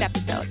you next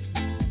episode.